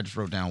remember. I just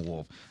wrote down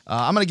Wolf.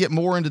 I'm going to get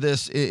more into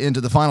this into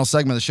the final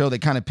segment of the show. They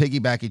kind of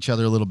piggyback each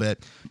other a little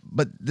bit.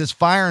 But this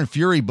Fire and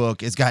Fury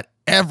book has got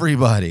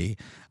everybody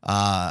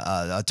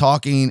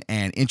talking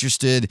and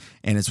interested.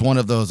 And it's one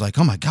of those like,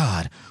 oh, my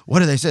God, what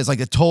do they say? It's like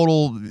a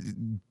total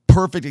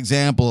perfect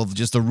example of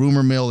just the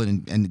rumor mill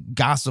and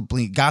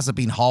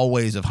gossiping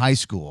hallways of high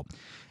school.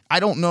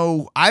 I don't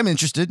know. I'm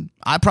interested.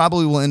 I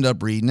probably will end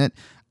up reading it.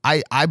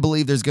 I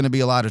believe there's going to be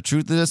a lot of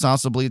truth to this. I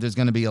also believe there's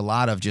going to be a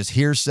lot of just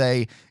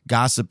hearsay,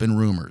 gossip, and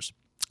rumors.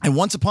 And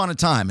once upon a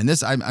time, and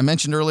this I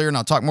mentioned earlier, and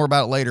I'll talk more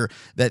about it later,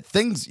 that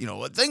things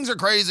are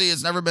crazy.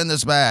 It's never been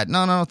this bad.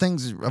 No,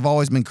 things have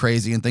always been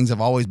crazy, and things have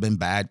always been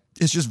bad.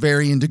 It's just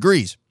varying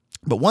degrees.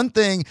 But one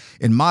thing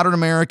in modern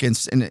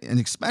Americans, and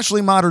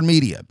especially modern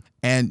media,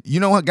 and you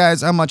know what,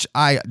 guys, how much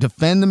I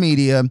defend the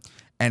media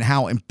and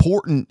how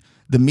important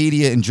the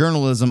media and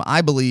journalism,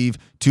 I believe,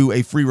 to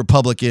a free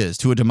republic is,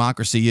 to a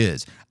democracy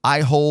is.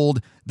 I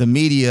hold the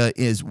media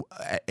is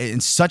in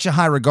such a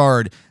high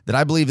regard that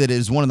I believe that it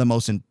is one of the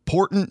most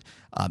important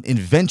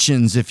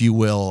inventions, if you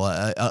will,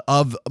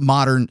 of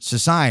modern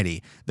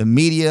society. The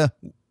media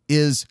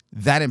is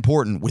that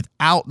important.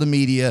 Without the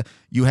media,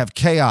 you have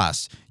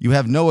chaos. You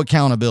have no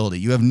accountability.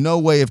 You have no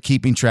way of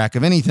keeping track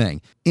of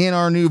anything. In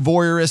our new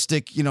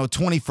voyeuristic,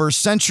 21st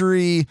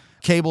century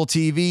cable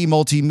TV,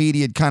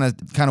 multimedia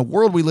kind of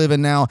world we live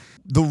in now,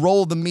 the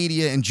role of the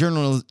media and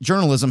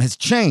journalism has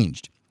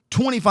changed.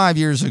 25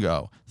 years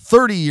ago,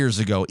 30 years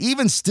ago,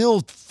 even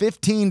still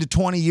 15 to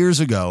 20 years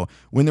ago,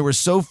 when there were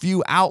so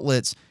few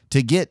outlets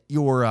to get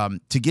your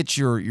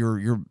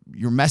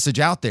message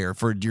out there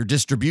for your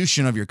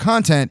distribution of your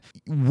content,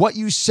 what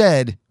you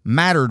said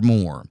mattered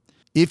more.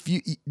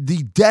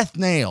 The death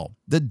nail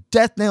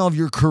of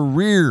your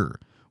career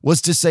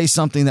was to say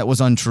something that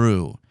was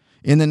untrue.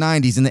 In the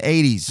 90s, in the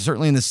 80s,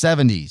 certainly in the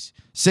 70s,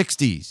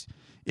 60s.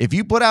 If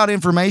you put out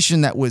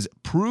information that was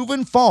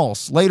proven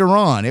false later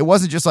on, it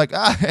wasn't just like,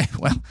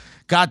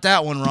 got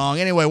that one wrong.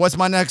 Anyway, what's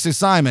my next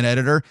assignment,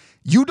 editor?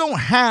 You don't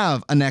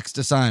have a next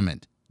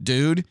assignment,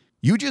 dude.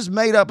 You just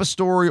made up a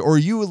story, or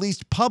you at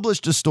least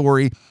published a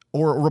story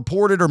or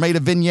reported or made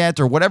a vignette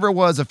or whatever it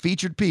was, a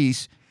featured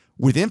piece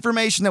with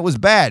information that was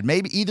bad.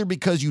 Maybe either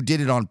because you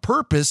did it on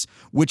purpose,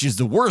 which is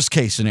the worst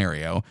case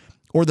scenario,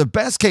 or the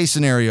best case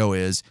scenario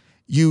is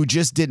you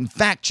just didn't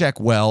fact check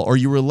well, or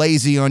you were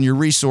lazy on your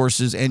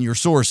resources and your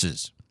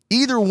sources.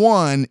 Either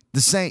one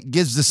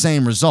gives the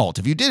same result.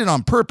 If you did it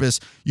on purpose,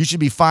 you should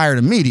be fired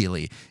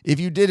immediately. If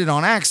you did it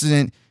on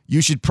accident,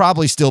 you should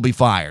probably still be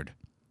fired,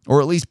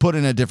 or at least put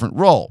in a different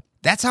role.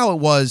 That's how it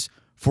was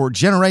for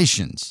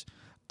generations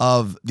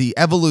of the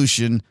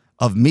evolution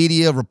of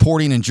media,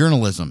 reporting, and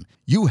journalism.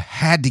 You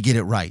had to get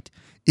it right.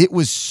 It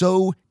was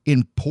so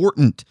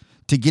important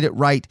to get it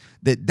right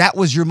that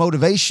was your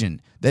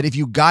motivation. That if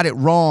you got it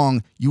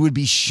wrong, you would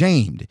be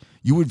shamed.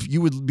 You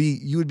would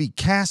be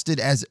casted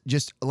as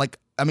just like,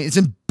 it's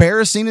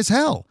embarrassing as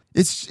hell.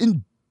 It's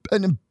an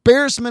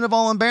embarrassment of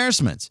all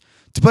embarrassments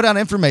to put out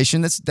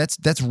information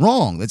that's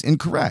wrong, that's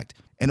incorrect.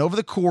 And over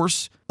the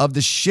course of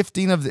the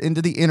shifting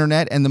into the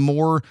internet and the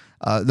more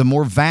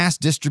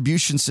vast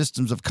distribution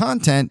systems of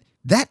content,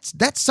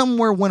 that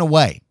somewhere went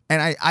away.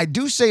 And I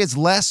do say it's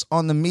less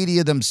on the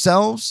media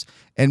themselves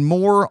and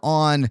more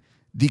on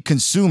the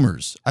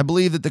consumers. I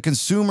believe that the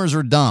consumers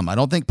are dumb. I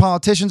don't think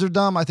politicians are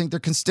dumb. I think their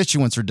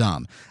constituents are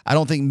dumb. I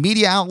don't think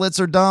media outlets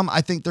are dumb.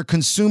 I think their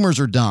consumers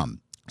are dumb.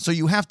 So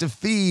you have to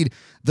feed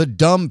the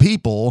dumb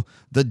people,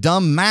 the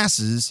dumb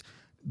masses,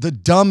 the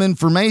dumb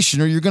information,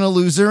 or you're going to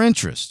lose their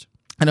interest.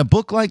 And a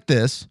book like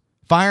this,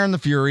 Fire and the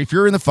Fury,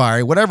 Fury and the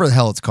Fire, whatever the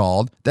hell it's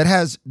called, that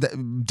has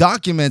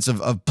documents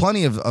of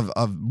plenty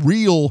of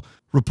real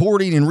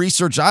reporting and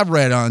research I've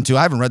read onto.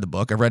 I haven't read the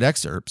book. I've read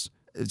excerpts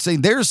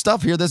saying there's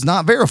stuff here that's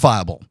not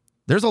verifiable.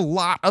 There's a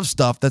lot of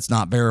stuff that's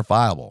not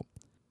verifiable,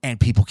 and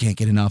people can't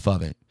get enough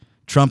of it.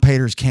 Trump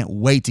haters can't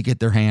wait to get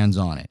their hands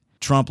on it.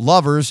 Trump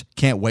lovers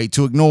can't wait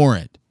to ignore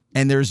it.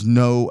 And there's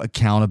no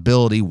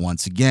accountability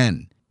once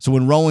again. So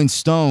when Rolling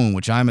Stone,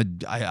 which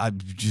I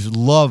just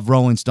love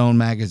Rolling Stone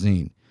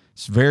magazine,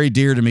 it's very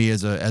dear to me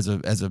as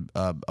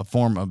a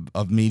form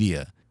of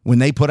media. When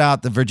they put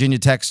out the Virginia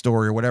Tech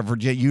story or whatever,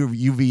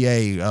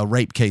 UVA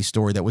rape case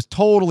story that was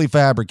totally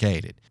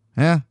fabricated.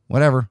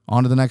 Whatever.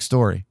 On to the next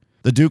story.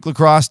 The Duke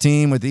lacrosse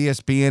team with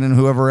ESPN and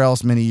whoever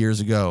else many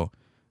years ago.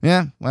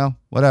 Well,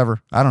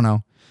 whatever. I don't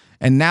know.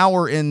 And now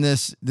we're in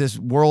this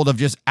world of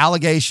just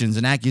allegations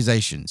and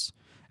accusations.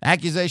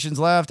 Accusations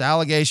left,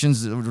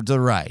 allegations to the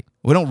right.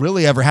 We don't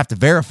really ever have to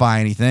verify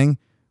anything.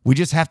 We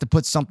just have to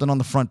put something on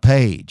the front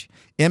page.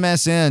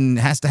 MSN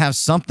has to have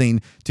something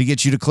to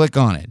get you to click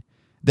on it.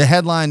 The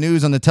headline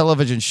news on the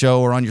television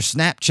show or on your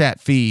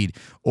Snapchat feed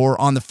or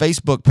on the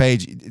Facebook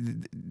page,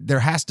 there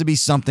has to be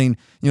something,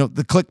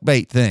 the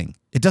clickbait thing.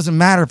 It doesn't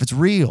matter if it's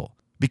real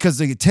because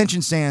the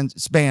attention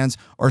spans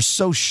are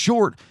so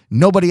short,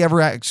 nobody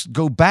ever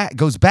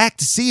goes back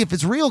to see if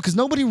it's real because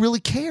nobody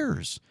really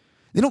cares.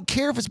 They don't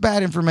care if it's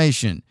bad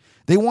information.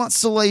 They want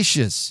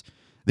salacious.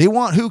 They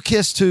want who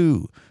kissed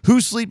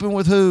who's sleeping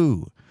with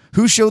who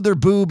showed their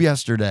boob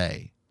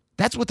yesterday.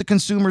 That's what the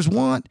consumers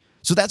want.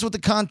 So that's what the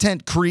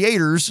content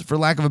creators, for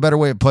lack of a better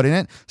way of putting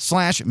it,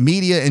 /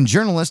 media and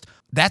journalists,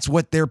 that's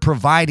what they're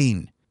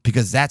providing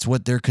because that's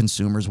what their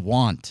consumers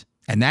want.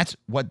 And that's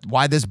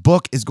why this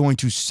book is going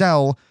to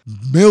sell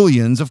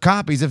millions of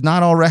copies, if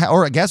not already,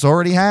 or I guess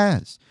already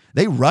has.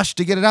 They rushed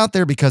to get it out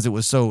there because it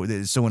was so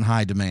in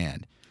high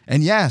demand.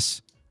 And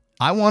yes,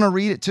 I want to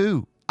read it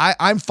too.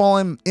 I'm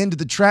falling into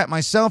the trap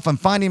myself. I'm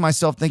finding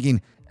myself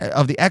thinking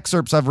of the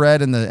excerpts I've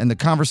read and the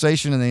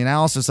conversation and the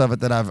analysis of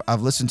it that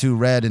I've listened to,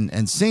 read,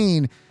 and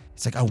seen.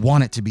 It's like I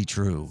want it to be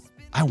true.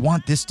 I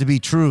want this to be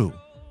true.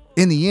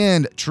 In the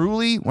end,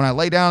 truly, when I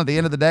lay down at the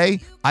end of the day,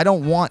 I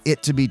don't want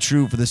it to be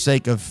true for the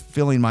sake of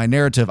filling my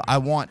narrative. I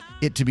want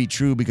it to be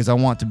true because I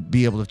want to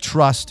be able to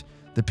trust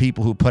the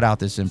people who put out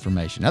this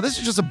information. Now, this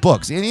is just a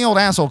book. See, any old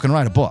asshole can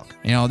write a book.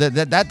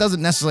 That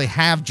doesn't necessarily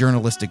have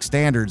journalistic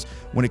standards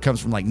when it comes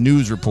from like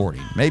news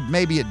reporting.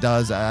 Maybe it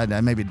does.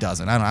 Maybe it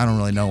doesn't. I don't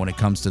really know when it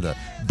comes to the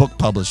book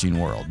publishing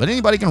world. But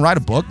anybody can write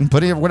a book and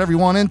put whatever you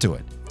want into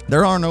it.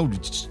 There are no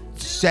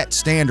set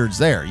standards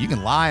there. You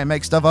can lie and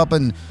make stuff up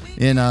in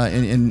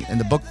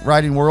the book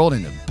writing world,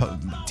 in the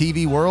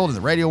TV world, in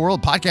the radio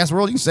world, podcast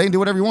world. You can say and do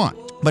whatever you want.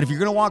 But if you're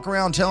going to walk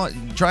around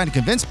trying to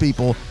convince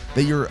people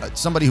that you're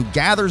somebody who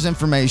gathers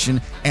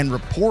information and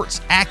reports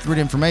accurate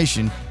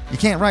information, you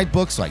can't write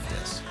books like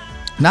this.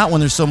 Not when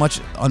there's so much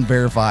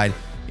unverified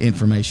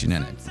information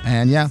in it.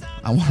 And yeah,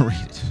 I want to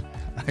read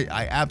it.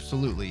 I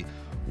absolutely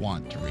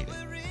want to read it.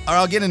 All right,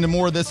 I'll get into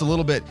more of this a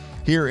little bit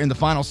here in the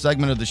final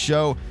segment of the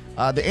show.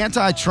 The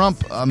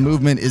anti-Trump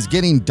movement is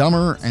getting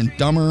dumber and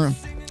dumber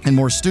and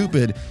more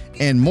stupid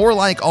and more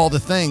like all the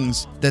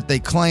things that they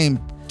claim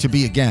to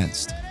be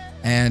against.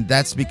 And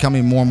that's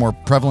becoming more and more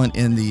prevalent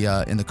in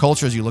the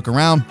culture as you look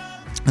around.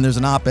 And there's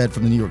an op-ed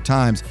from the New York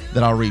Times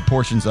that I'll read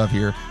portions of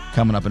here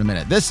coming up in a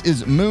minute. This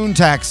is Moon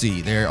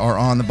Taxi. They are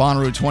on the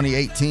Bonnaroo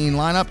 2018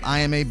 lineup. I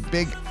am a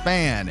big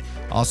fan.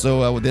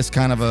 Also, with this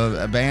kind of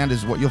a band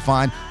is what you'll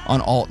find on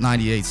Alt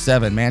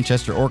 98.7.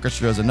 Manchester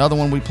Orchestra is another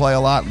one we play a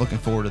lot. Looking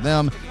forward to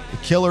them. The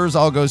Killers,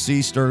 I'll go see.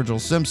 Sturgill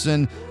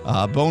Simpson,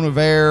 Bon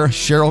Iver,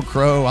 Sheryl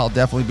Crow, I'll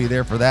definitely be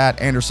there for that.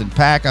 Anderson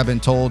 .Paak, I've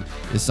been told,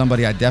 is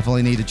somebody I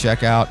definitely need to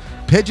check out.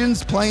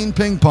 Pigeons Playing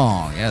Ping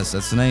Pong. Yes,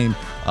 that's the name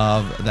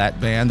of that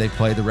band. They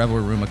played the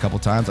Revelry Room a couple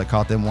times. I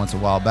caught them once a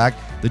while back.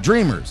 The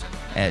Dreamers,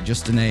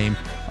 just to name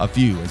a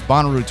few. As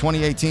Bonnaroo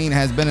 2018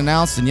 has been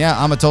announced, and yeah,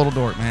 I'm a total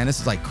dork, man. This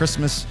is like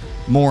Christmas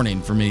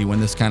morning for me when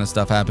this kind of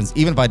stuff happens,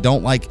 even if I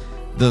don't like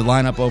the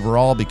lineup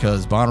overall,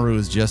 because Bonnaroo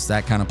is just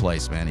that kind of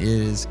place, man. It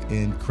is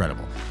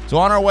incredible. So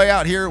on our way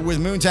out here with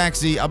Moon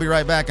Taxi, I'll be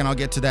right back, and I'll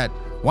get to that.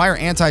 Why are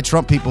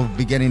anti-Trump people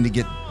beginning to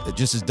get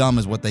just as dumb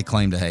as what they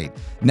claim to hate?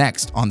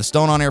 Next on the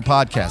Stone on Air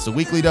podcast, a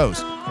weekly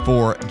dose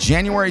for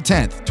January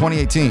 10th,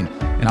 2018,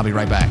 and I'll be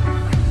right back.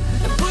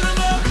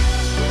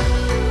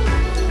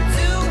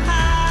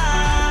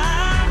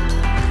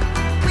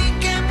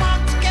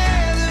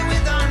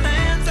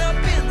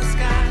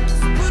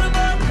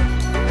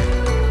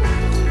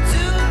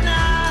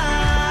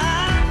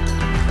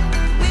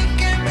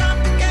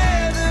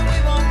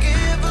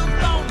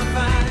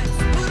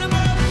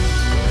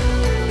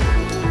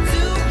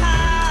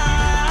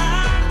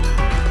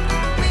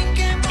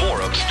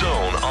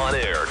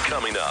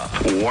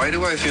 Why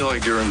do I feel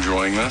like you're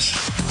enjoying this?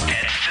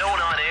 At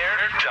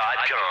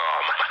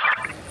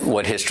StoneOnAir.com.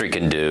 What history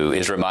can do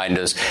is remind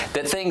us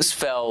that things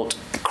felt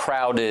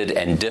crowded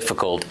and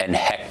difficult and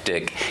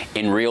hectic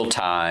in real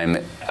time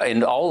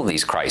in all of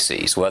these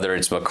crises, whether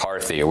it's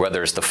McCarthy or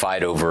whether it's the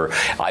fight over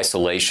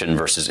isolation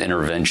versus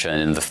intervention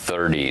in the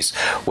 30s,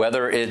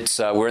 whether it's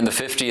we're in the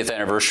 50th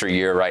anniversary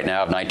year right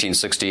now of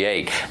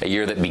 1968, a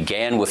year that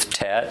began with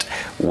Tet,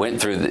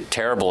 went through the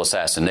terrible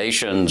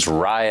assassinations,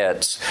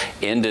 riots,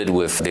 ended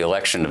with the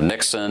election of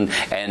Nixon,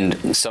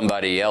 and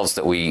somebody else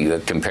that we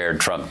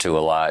compared Trump to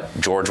a lot,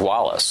 George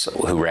Wallace,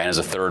 who ran as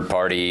a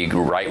third-party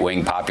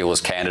right-wing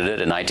populist candidate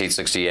in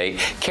 1968,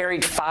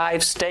 carried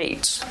 5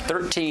 states,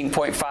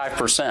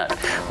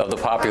 13.5% of the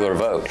popular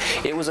vote.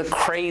 It was a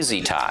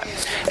crazy time.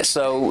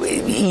 So,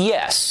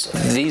 yes,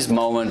 these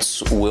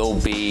moments will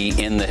be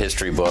in the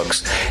history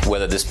books.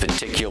 Whether this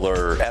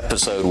particular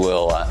episode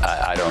will,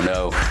 I don't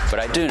know.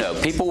 But I do know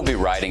people will be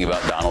writing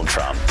about Donald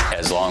Trump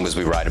as long as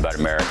we write about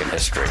American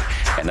history.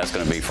 And that's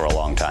going to be for a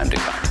long time to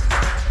come.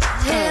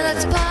 Hey,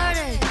 let's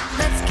party.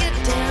 Let's get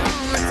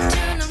down. Let's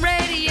turn the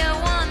radio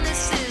on.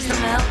 This is the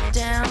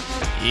meltdown.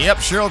 Yep,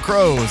 Sheryl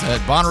Crow's at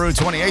Bonnaroo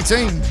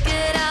 2018.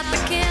 Get out the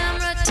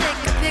camera, take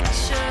a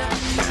picture.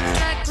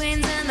 Drag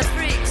queens and the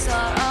freaks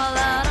are all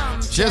out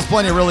on the She has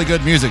plenty of really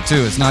good music,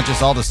 too. It's not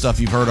just all the stuff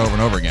you've heard over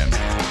and over again.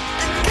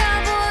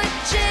 cowboy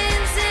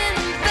chains in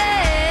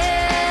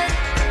bed.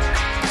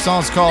 The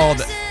song's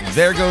called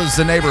There Goes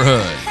the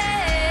Neighborhood.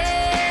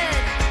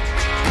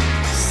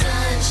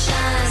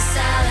 Sunshine,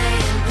 Sally,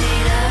 and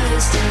Peter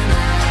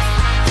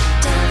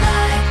Ustinov don't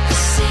like the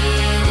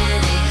scene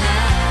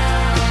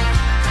anyhow.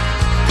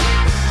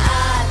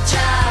 I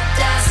dropped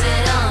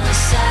acid on a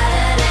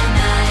Saturday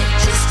night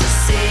just to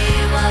see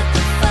what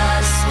the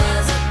fuss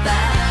was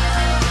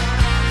about.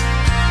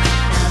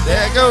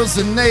 There goes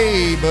the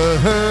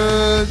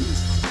neighborhood.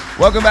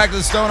 Welcome back to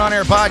the Stone on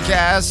Air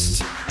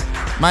podcast.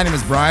 My name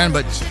is Brian,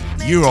 but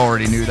you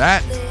already knew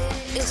that.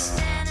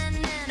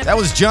 That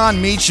was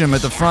John Meacham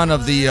at the front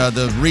of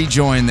the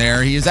rejoin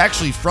there. He is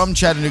actually from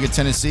Chattanooga,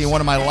 Tennessee, and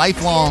one of my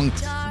lifelong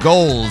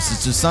goals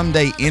is to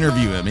someday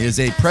interview him. He is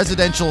a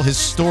presidential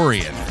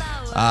historian.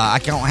 I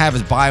don't have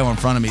his bio in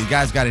front of me. The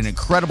guy's got an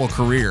incredible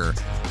career.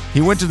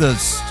 He went to the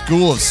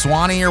School of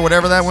Swanee or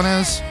whatever that one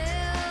is,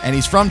 and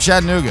he's from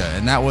Chattanooga,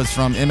 and that was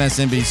from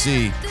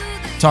MSNBC,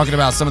 talking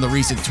about some of the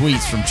recent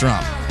tweets from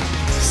Trump.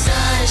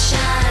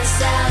 Sunshine,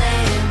 Sally,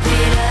 and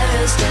Peter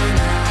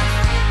Ustinov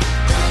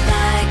don't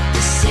like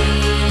the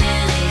scene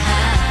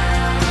anyhow.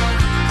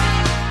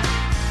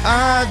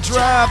 I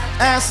dropped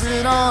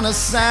acid on a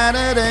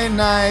Saturday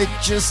night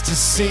just to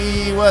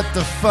see what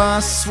the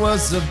fuss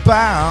was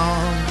about.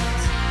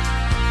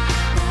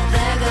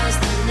 There goes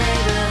the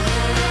neighborhood.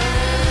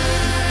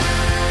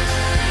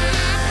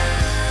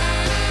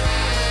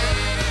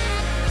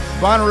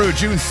 Bonnaroo,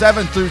 June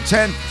 7th through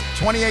 10th,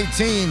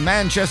 2018,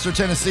 Manchester,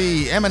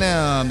 Tennessee.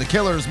 Eminem, The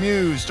Killers,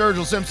 Muse,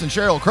 Sturgill Simpson,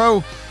 Sheryl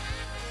Crow,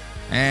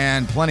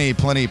 and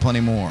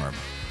plenty more.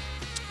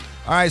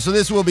 All right, so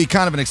this will be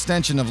kind of an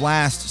extension of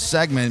last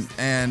segment,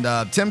 and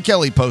Tim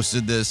Kelly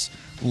posted this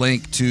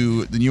link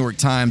to the New York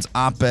Times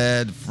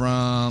op-ed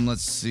from,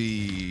 let's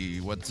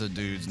see, what's the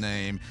dude's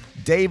name?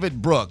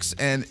 David Brooks.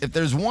 And if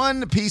there's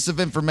one piece of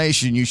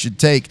information you should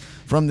take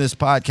from this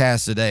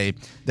podcast today,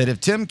 that if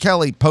Tim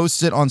Kelly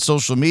posts it on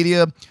social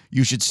media,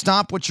 you should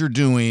stop what you're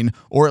doing,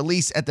 or at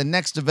least at the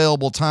next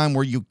available time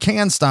where you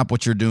can stop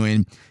what you're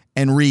doing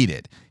and read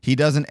it. He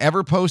doesn't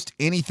ever post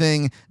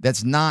anything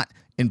that's not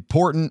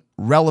important,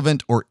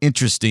 relevant, or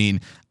interesting.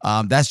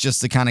 That's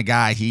just the kind of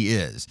guy he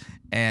is.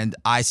 And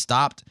I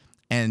stopped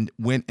and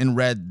went and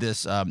read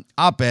this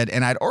op-ed,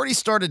 and I'd already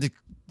started to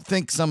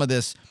think some of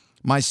this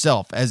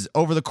myself as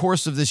over the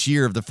course of this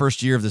year, of the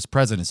first year of this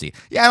presidency.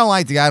 Yeah, I don't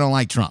like the guy, I don't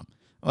like Trump.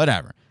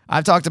 Whatever.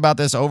 I've talked about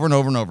this over and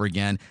over and over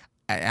again.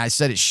 I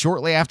said it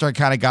shortly after I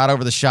kind of got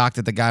over the shock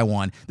that the guy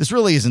won. This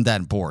really isn't that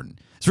important.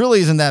 This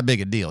really isn't that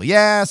big a deal.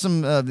 Yeah,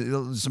 some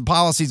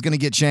policy is going to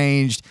get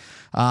changed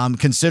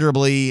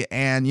considerably,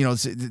 and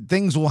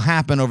things will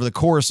happen over the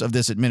course of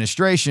this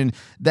administration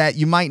that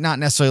you might not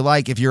necessarily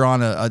like if you're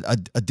on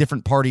a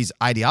different party's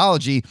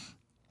ideology.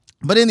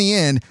 But in the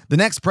end, the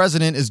next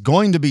president is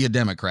going to be a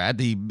Democrat.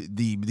 The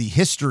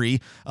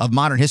history of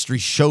modern history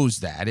shows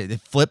that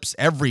it flips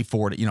every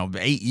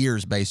 8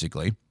 years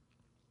basically.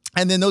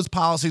 And then those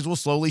policies will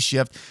slowly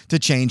shift to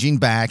changing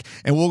back,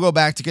 and we'll go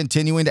back to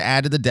continuing to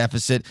add to the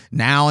deficit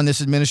now in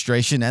this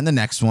administration and the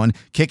next one,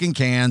 kicking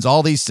cans,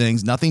 all these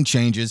things. Nothing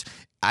changes.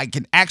 I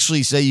can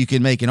actually say you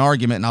can make an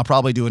argument, and I'll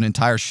probably do an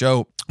entire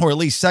show or at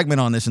least segment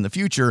on this in the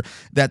future,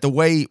 that the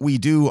way we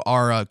do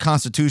our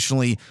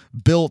constitutionally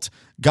built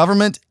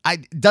government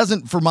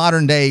doesn't, for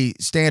modern day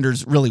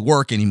standards, really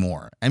work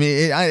anymore. I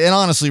mean, it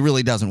honestly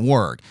really doesn't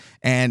work.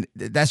 And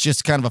that's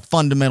just kind of a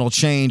fundamental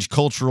change,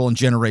 cultural and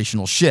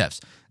generational shifts.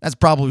 That's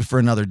probably for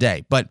another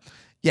day. But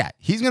yeah,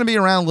 he's going to be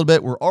around a little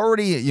bit. We're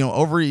already,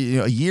 over a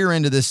year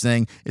into this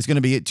thing. It's going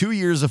to be 2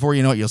 years before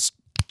you know it. You'll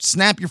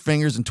snap your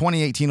fingers and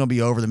 2018 will be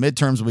over. The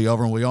midterms will be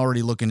over, and we're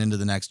already looking into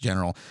the next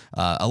general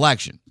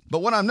election.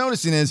 But what I'm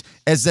noticing is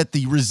that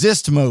the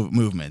resist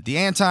movement, the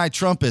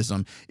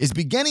anti-Trumpism, is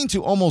beginning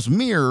to almost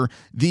mirror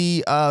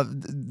the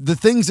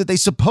things that they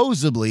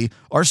supposedly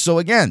are so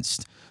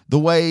against. the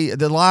way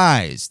the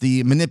lies,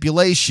 the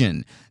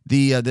manipulation,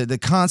 the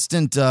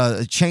constant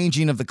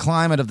changing of the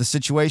climate of the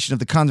situation of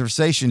the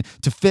conversation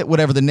to fit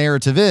whatever the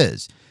narrative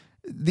is.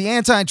 The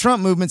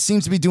anti-Trump movement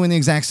seems to be doing the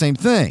exact same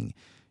thing.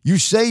 You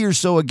say you're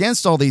so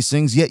against all these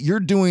things, yet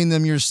you're doing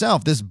them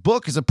yourself. This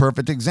book is a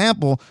perfect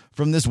example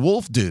from this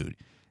Wolf dude.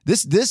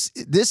 This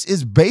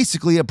is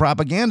basically a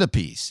propaganda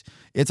piece.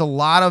 It's a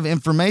lot of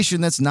information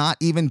that's not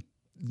even,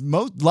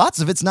 lots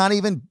of it's not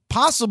even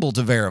possible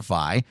to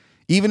verify,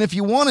 even if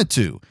you wanted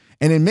to.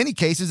 And in many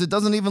cases, it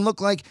doesn't even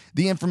look like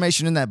the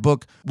information in that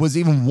book was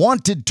even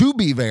wanted to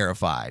be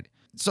verified.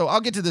 So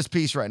I'll get to this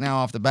piece right now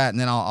off the bat, and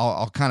then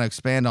I'll kind of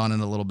expand on it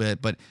a little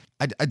bit. But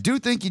I do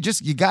think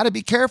you got to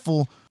be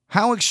careful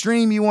how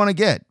extreme you want to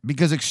get,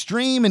 because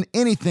extreme in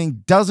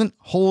anything doesn't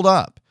hold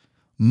up.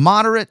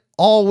 Moderate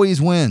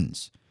always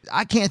wins.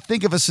 I can't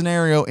think of a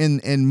scenario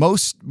in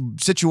most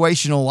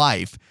situational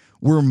life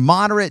where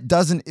moderate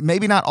doesn't,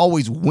 maybe not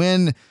always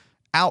win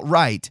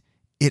outright.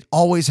 It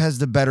always has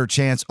the better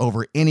chance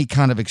over any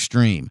kind of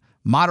extreme.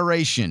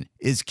 Moderation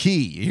is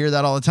key. You hear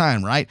that all the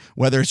time, right?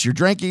 Whether it's your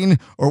drinking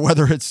or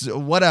whether it's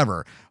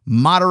whatever,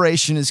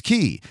 moderation is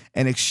key.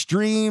 And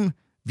extreme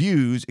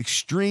views,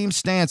 extreme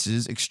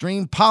stances,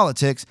 extreme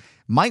politics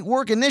might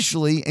work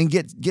initially and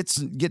get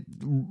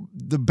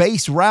the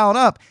base riled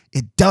up.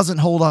 It doesn't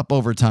hold up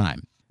over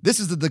time. This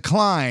is the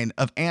decline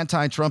of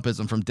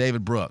anti-Trumpism from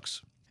David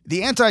Brooks.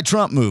 The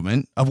anti-Trump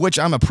movement, of which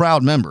I'm a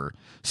proud member,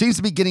 seems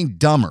to be getting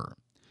dumber.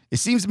 It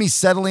seems to be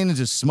settling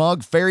into a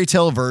smug fairy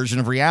tale version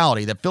of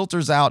reality that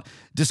filters out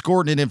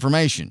discordant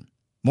information.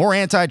 More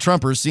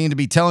anti-Trumpers seem to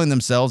be telling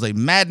themselves a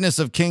madness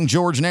of King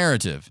George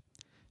narrative.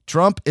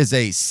 Trump is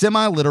a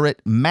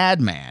semi-literate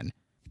madman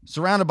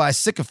surrounded by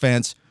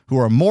sycophants who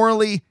are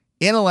morally,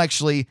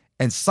 intellectually,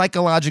 and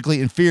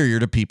psychologically inferior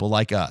to people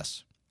like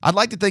us. I'd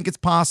like to think it's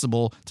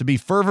possible to be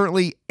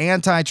fervently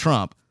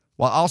anti-Trump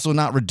while also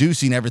not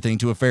reducing everything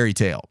to a fairy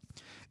tale.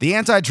 The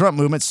anti-Trump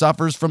movement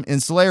suffers from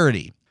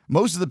insularity.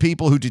 Most of the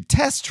people who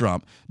detest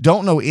Trump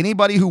don't know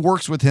anybody who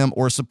works with him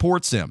or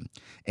supports him.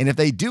 And if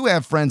they do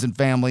have friends and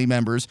family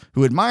members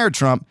who admire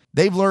Trump,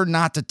 they've learned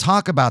not to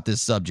talk about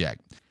this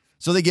subject.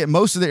 So they get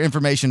most of their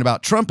information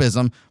about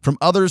Trumpism from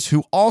others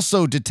who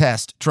also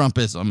detest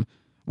Trumpism,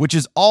 which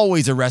is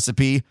always a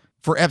recipe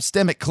for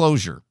epistemic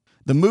closure.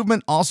 The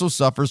movement also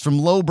suffers from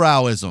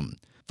lowbrowism.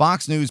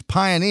 Fox News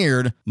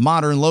pioneered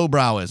modern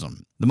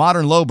lowbrowism. The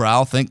modern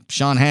lowbrow, think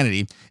Sean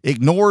Hannity,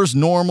 ignores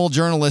normal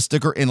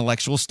journalistic or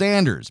intellectual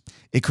standards.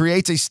 It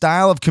creates a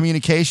style of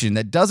communication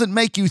that doesn't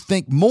make you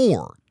think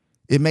more.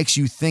 It makes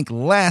you think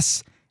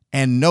less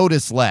and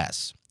notice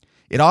less.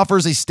 It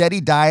offers a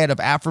steady diet of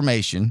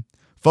affirmation,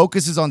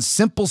 focuses on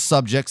simple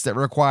subjects that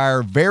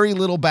require very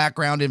little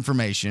background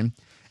information,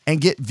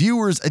 and get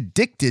viewers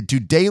addicted to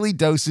daily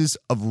doses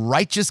of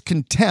righteous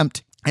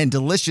contempt and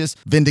delicious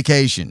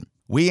vindication.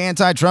 We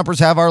anti-Trumpers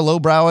have our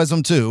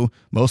lowbrowism too,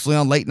 mostly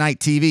on late-night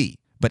TV.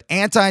 But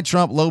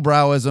anti-Trump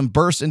lowbrowism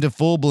bursts into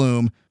full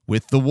bloom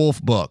with the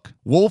Wolf book.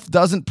 Wolf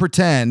doesn't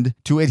pretend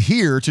to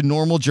adhere to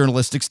normal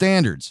journalistic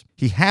standards.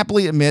 He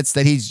happily admits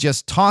that he's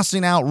just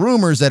tossing out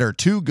rumors that are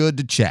too good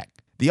to check.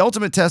 The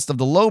ultimate test of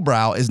the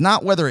lowbrow is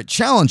not whether it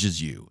challenges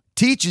you,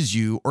 teaches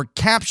you, or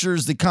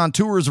captures the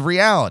contours of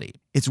reality.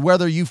 It's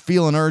whether you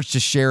feel an urge to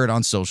share it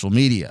on social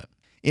media.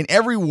 In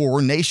every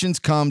war, nations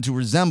come to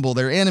resemble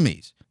their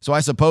enemies. So I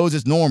suppose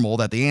it's normal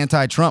that the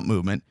anti-Trump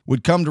movement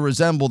would come to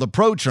resemble the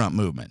pro-Trump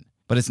movement.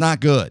 But it's not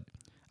good.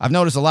 I've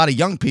noticed a lot of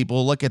young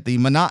people look at the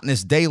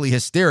monotonous daily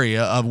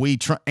hysteria of we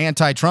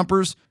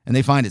anti-Trumpers and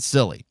they find it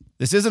silly.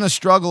 This isn't a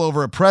struggle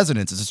over a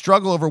president. It's a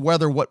struggle over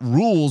what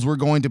rules we're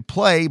going to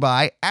play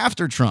by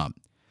after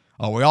Trump.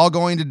 Are we all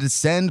going to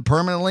descend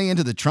permanently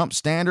into the Trump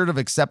standard of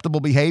acceptable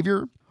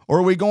behavior? Or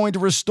are we going to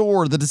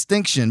restore the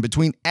distinction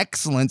between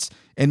excellence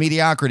and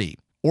mediocrity,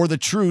 or the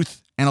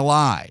truth and a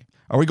lie?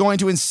 Are we going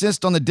to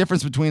insist on the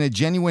difference between a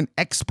genuine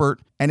expert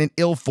and an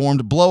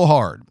ill-formed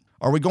blowhard?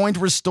 Are we going to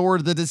restore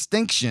the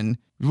distinction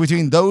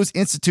between those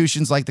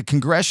institutions like the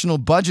Congressional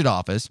Budget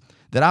Office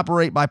that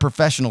operate by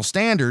professional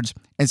standards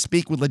and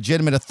speak with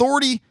legitimate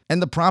authority,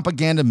 and the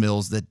propaganda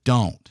mills that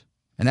don't?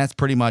 And that's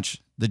pretty much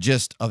the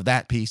gist of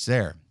that piece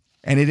there.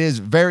 And it is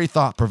very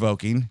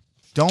thought-provoking.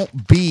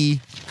 Don't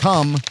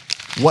become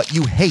what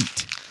you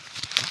hate.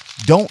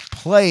 Don't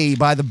play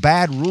by the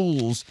bad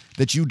rules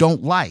that you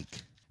don't like.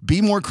 Be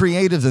more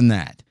creative than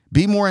that.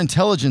 Be more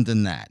intelligent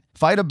than that.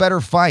 Fight a better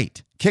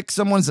fight. Kick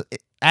someone's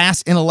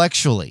ass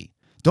intellectually.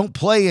 Don't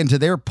play into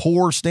their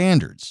poor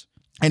standards.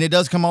 And it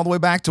does come all the way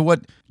back to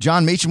what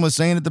John Meacham was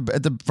saying at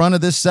the front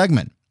of this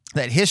segment,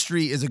 that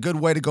history is a good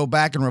way to go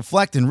back and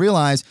reflect and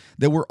realize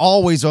that we're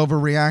always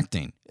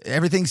overreacting.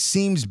 Everything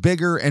seems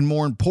bigger and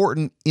more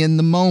important in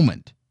the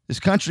moment. This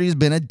country has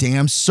been a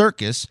damn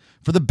circus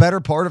for the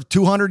better part of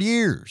 200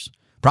 years.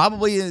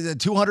 Probably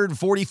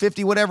 240,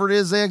 50, whatever it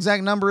is, the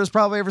exact number is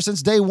probably ever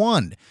since day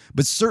one.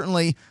 But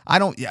certainly, I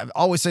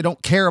always say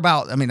don't care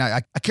about,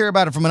 I care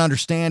about it from an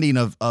understanding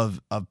of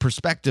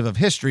perspective of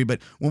history. But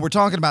when we're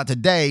talking about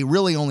today,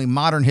 really only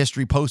modern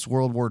history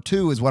post-World War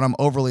II is what I'm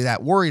overly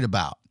that worried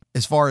about.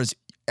 As far as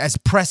as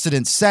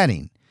precedent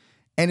setting.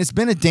 And it's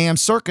been a damn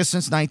circus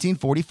since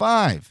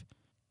 1945.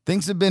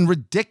 Things have been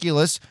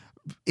ridiculous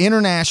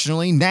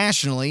internationally,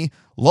 nationally,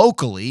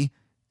 locally,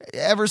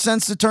 ever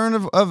since the turn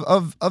of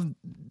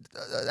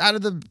out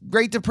of the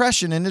Great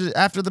Depression and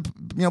after the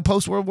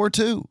post-World War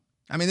II.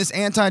 I mean, this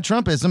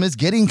anti-Trumpism is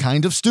getting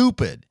kind of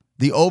stupid.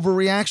 The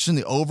overreaction,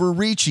 the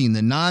overreaching,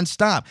 the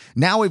nonstop.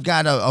 Now we've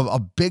got a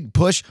big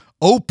push,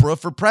 Oprah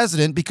for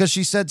president, because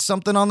she said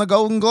something on the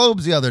Golden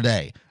Globes the other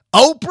day.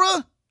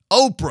 Oprah?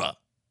 Oprah.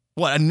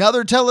 What,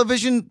 another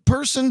television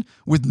person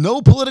with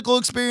no political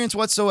experience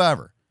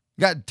whatsoever?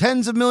 Got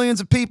tens of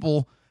millions of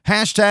people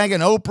hashtagging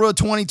Oprah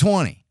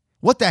 2020.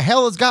 What the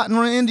hell has gotten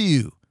into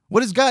you?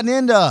 What has gotten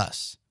into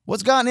us?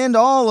 What's gotten into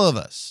all of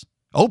us?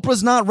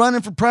 Oprah's not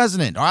running for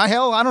president. Or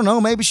hell, I don't know.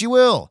 Maybe she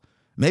will.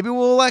 Maybe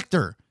we'll elect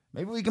her.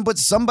 Maybe we can put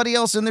somebody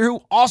else in there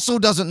who also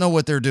doesn't know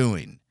what they're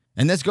doing.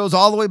 And this goes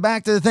all the way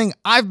back to the thing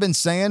I've been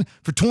saying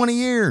for 20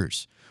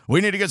 years.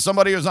 We need to get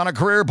somebody who's not a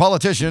career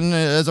politician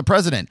as a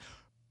president.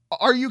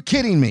 Are you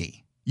kidding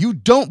me? You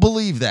don't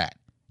believe that.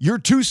 You're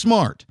too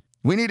smart.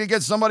 We need to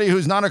get somebody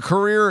who's not a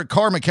career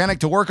car mechanic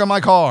to work on my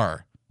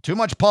car. Too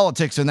much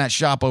politics in that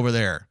shop over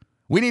there.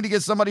 We need to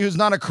get somebody who's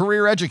not a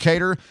career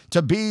educator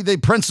to be the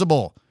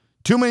principal.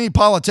 Too many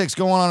politics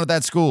going on at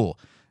that school.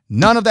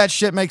 None of that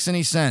shit makes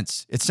any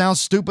sense. It sounds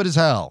stupid as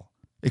hell.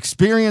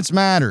 Experience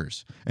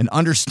matters. An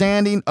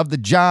understanding of the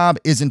job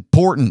is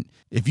important.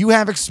 If you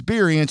have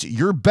experience,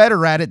 you're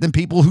better at it than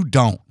people who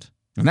don't.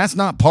 And that's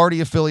not party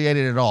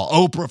affiliated at all.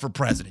 Oprah for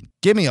president.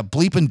 Give me a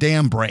bleeping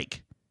damn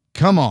break.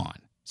 Come on.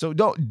 So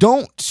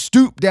don't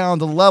stoop down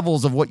to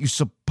levels of what you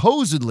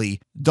supposedly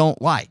don't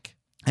like.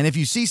 And if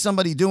you see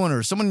somebody doing it,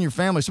 or someone in your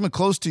family, someone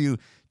close to you,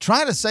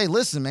 try to say,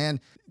 listen, man,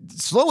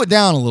 slow it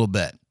down a little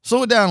bit.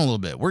 Slow it down a little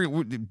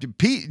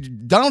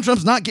bit. Donald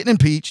Trump's not getting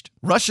impeached.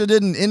 Russia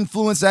didn't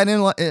influence that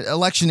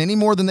election any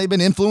more than they've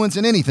been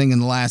influencing anything in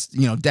the last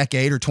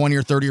decade or 20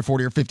 or 30 or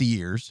 40 or 50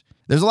 years.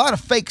 There's a lot of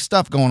fake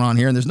stuff going on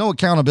here, and there's no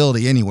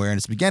accountability anywhere, and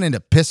it's beginning to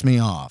piss me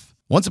off.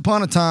 Once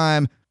upon a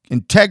time,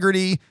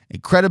 integrity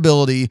and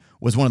credibility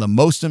was one of the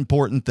most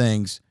important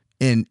things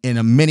in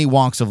many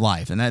walks of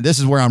life. And this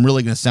is where I'm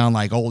really going to sound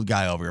like old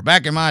guy over here.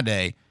 Back in my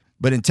day,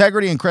 but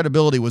integrity and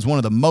credibility was one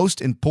of the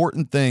most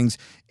important things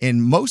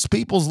in most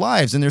people's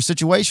lives, in their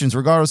situations,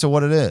 regardless of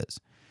what it is.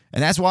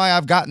 And that's why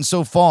I've gotten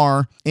so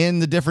far in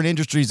the different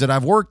industries that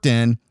I've worked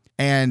in,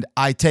 and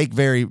I take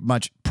very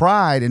much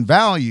pride and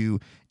value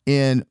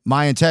in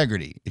my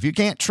integrity. If you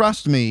can't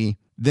trust me,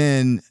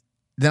 then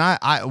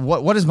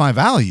what is my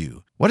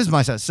value? What is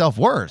my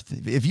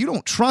self-worth? If you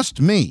don't trust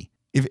me,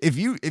 if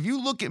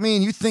you look at me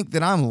and you think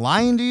that I'm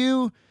lying to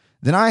you,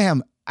 then I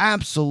am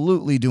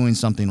absolutely doing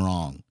something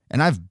wrong.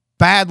 And I've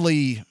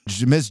badly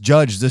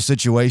misjudged this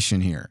situation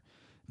here,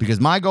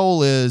 because my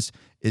goal is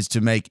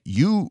to make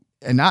you,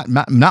 and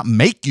not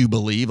make you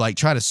believe, like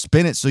try to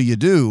spin it so you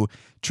do,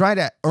 try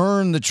to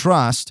earn the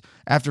trust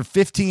after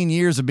 15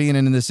 years of being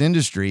in this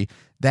industry,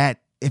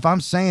 that if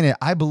I'm saying it,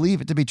 I believe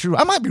it to be true.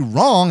 I might be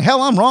wrong.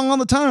 Hell, I'm wrong all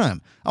the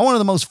time. I'm one of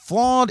the most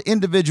flawed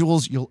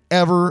individuals you'll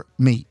ever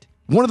meet.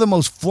 One of the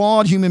most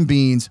flawed human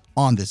beings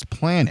on this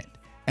planet.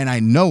 And I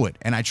know it.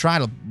 And I try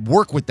to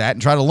work with that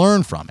and try to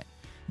learn from it.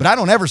 But I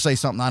don't ever say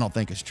something I don't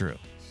think is true.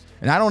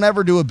 And I don't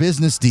ever do a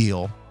business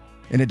deal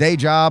in a day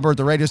job or at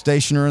the radio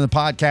station or in the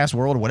podcast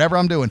world or whatever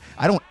I'm doing.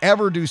 I don't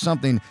ever do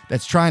something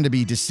that's trying to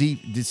be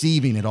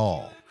deceiving at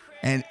all.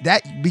 And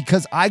that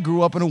because I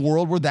grew up in a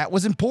world where that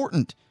was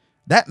important.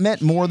 That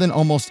meant more than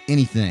almost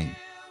anything.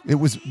 It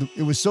was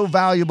so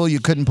valuable you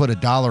couldn't put a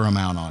dollar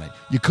amount on it.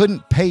 You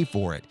couldn't pay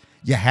for it.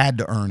 You had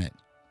to earn it.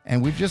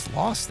 And we've just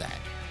lost that.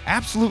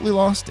 Absolutely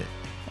lost it.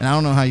 And I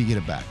don't know how you get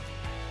it back.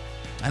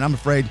 And I'm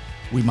afraid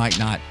we might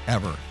not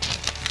ever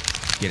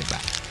get it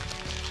back.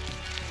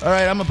 All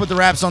right, I'm going to put the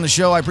wraps on the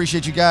show. I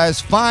appreciate you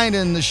guys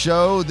finding the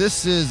show.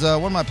 This is,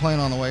 what am I playing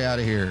on the way out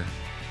of here?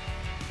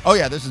 Oh,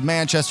 yeah, this is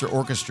Manchester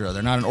Orchestra.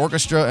 They're not an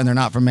orchestra, and they're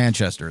not from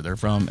Manchester. They're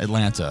from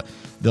Atlanta.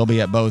 They'll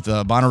be at both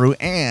Bonnaroo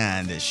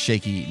and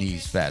Shaky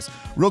Knees Fest.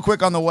 Real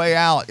quick on the way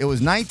out, it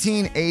was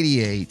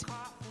 1988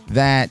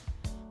 that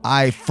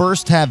I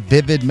first have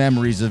vivid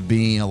memories of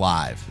being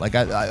alive, like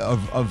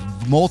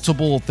of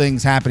multiple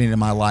things happening in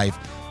my life.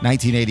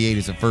 1988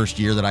 is the first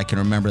year that I can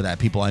remember that.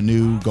 People I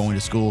knew, going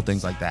to school,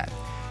 things like that.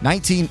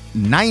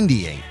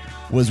 1998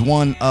 was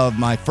one of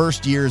my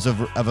first years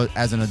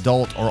as an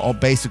adult, or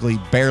basically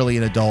barely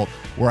an adult,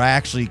 where I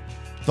actually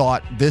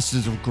thought this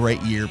is a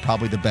great year,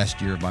 probably the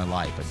best year of my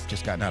life. I'd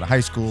just gotten out of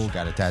high school,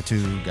 got a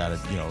tattoo,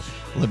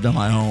 lived on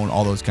my own,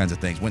 all those kinds of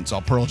things. Went and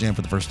saw Pearl Jam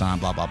for the first time,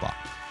 blah, blah, blah.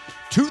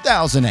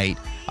 2008,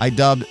 I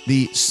dubbed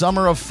the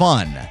Summer of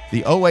Fun,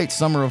 the 08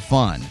 Summer of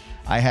Fun.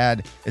 I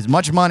had as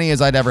much money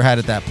as I'd ever had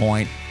at that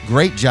point,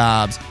 great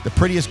jobs, the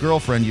prettiest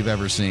girlfriend you've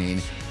ever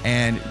seen,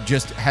 and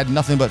just had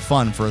nothing but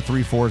fun for a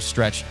 3/4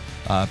 stretch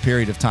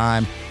period of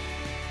time.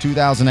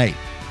 2008,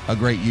 a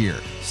great year.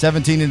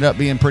 17 ended up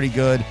being pretty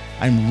good.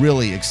 I'm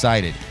really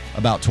excited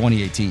about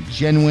 2018.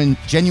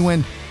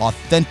 Genuine,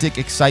 authentic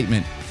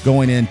excitement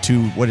going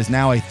into what is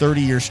now a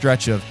 30-year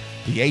stretch of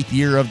the 8th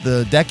year of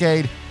the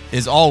decade.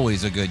 is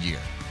always a good year.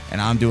 And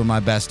I'm doing my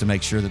best to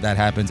make sure that that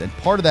happens. And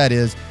part of that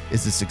is the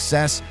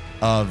success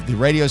of the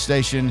radio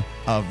station,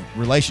 of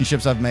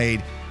relationships I've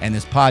made, and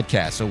this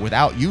podcast. So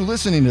without you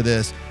listening to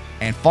this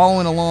and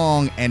following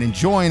along and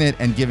enjoying it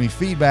and giving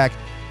feedback,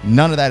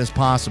 none of that is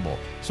possible.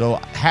 So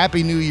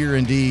happy New Year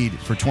indeed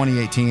for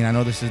 2018. I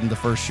know this isn't the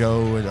first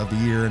show of the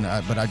year,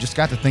 but I just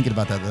got to thinking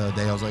about that the other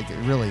day. I was like,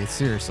 really, it's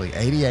seriously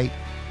 88,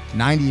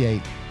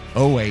 98,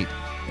 08,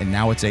 and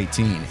now it's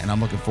 18. And I'm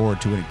looking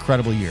forward to an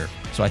incredible year.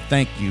 So I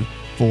thank you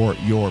for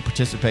your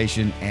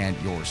participation and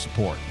your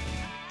support.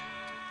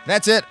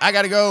 That's it. I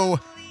got to go.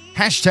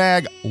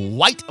 Hashtag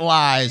White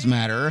Lives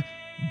Matter,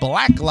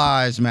 Black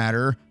Lives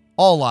Matter,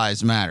 All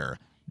Lives Matter.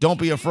 Don't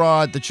be a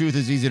fraud. The truth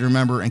is easy to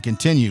remember, and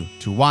continue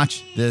to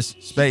watch this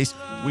space.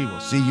 We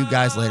will see you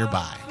guys later.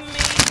 Bye.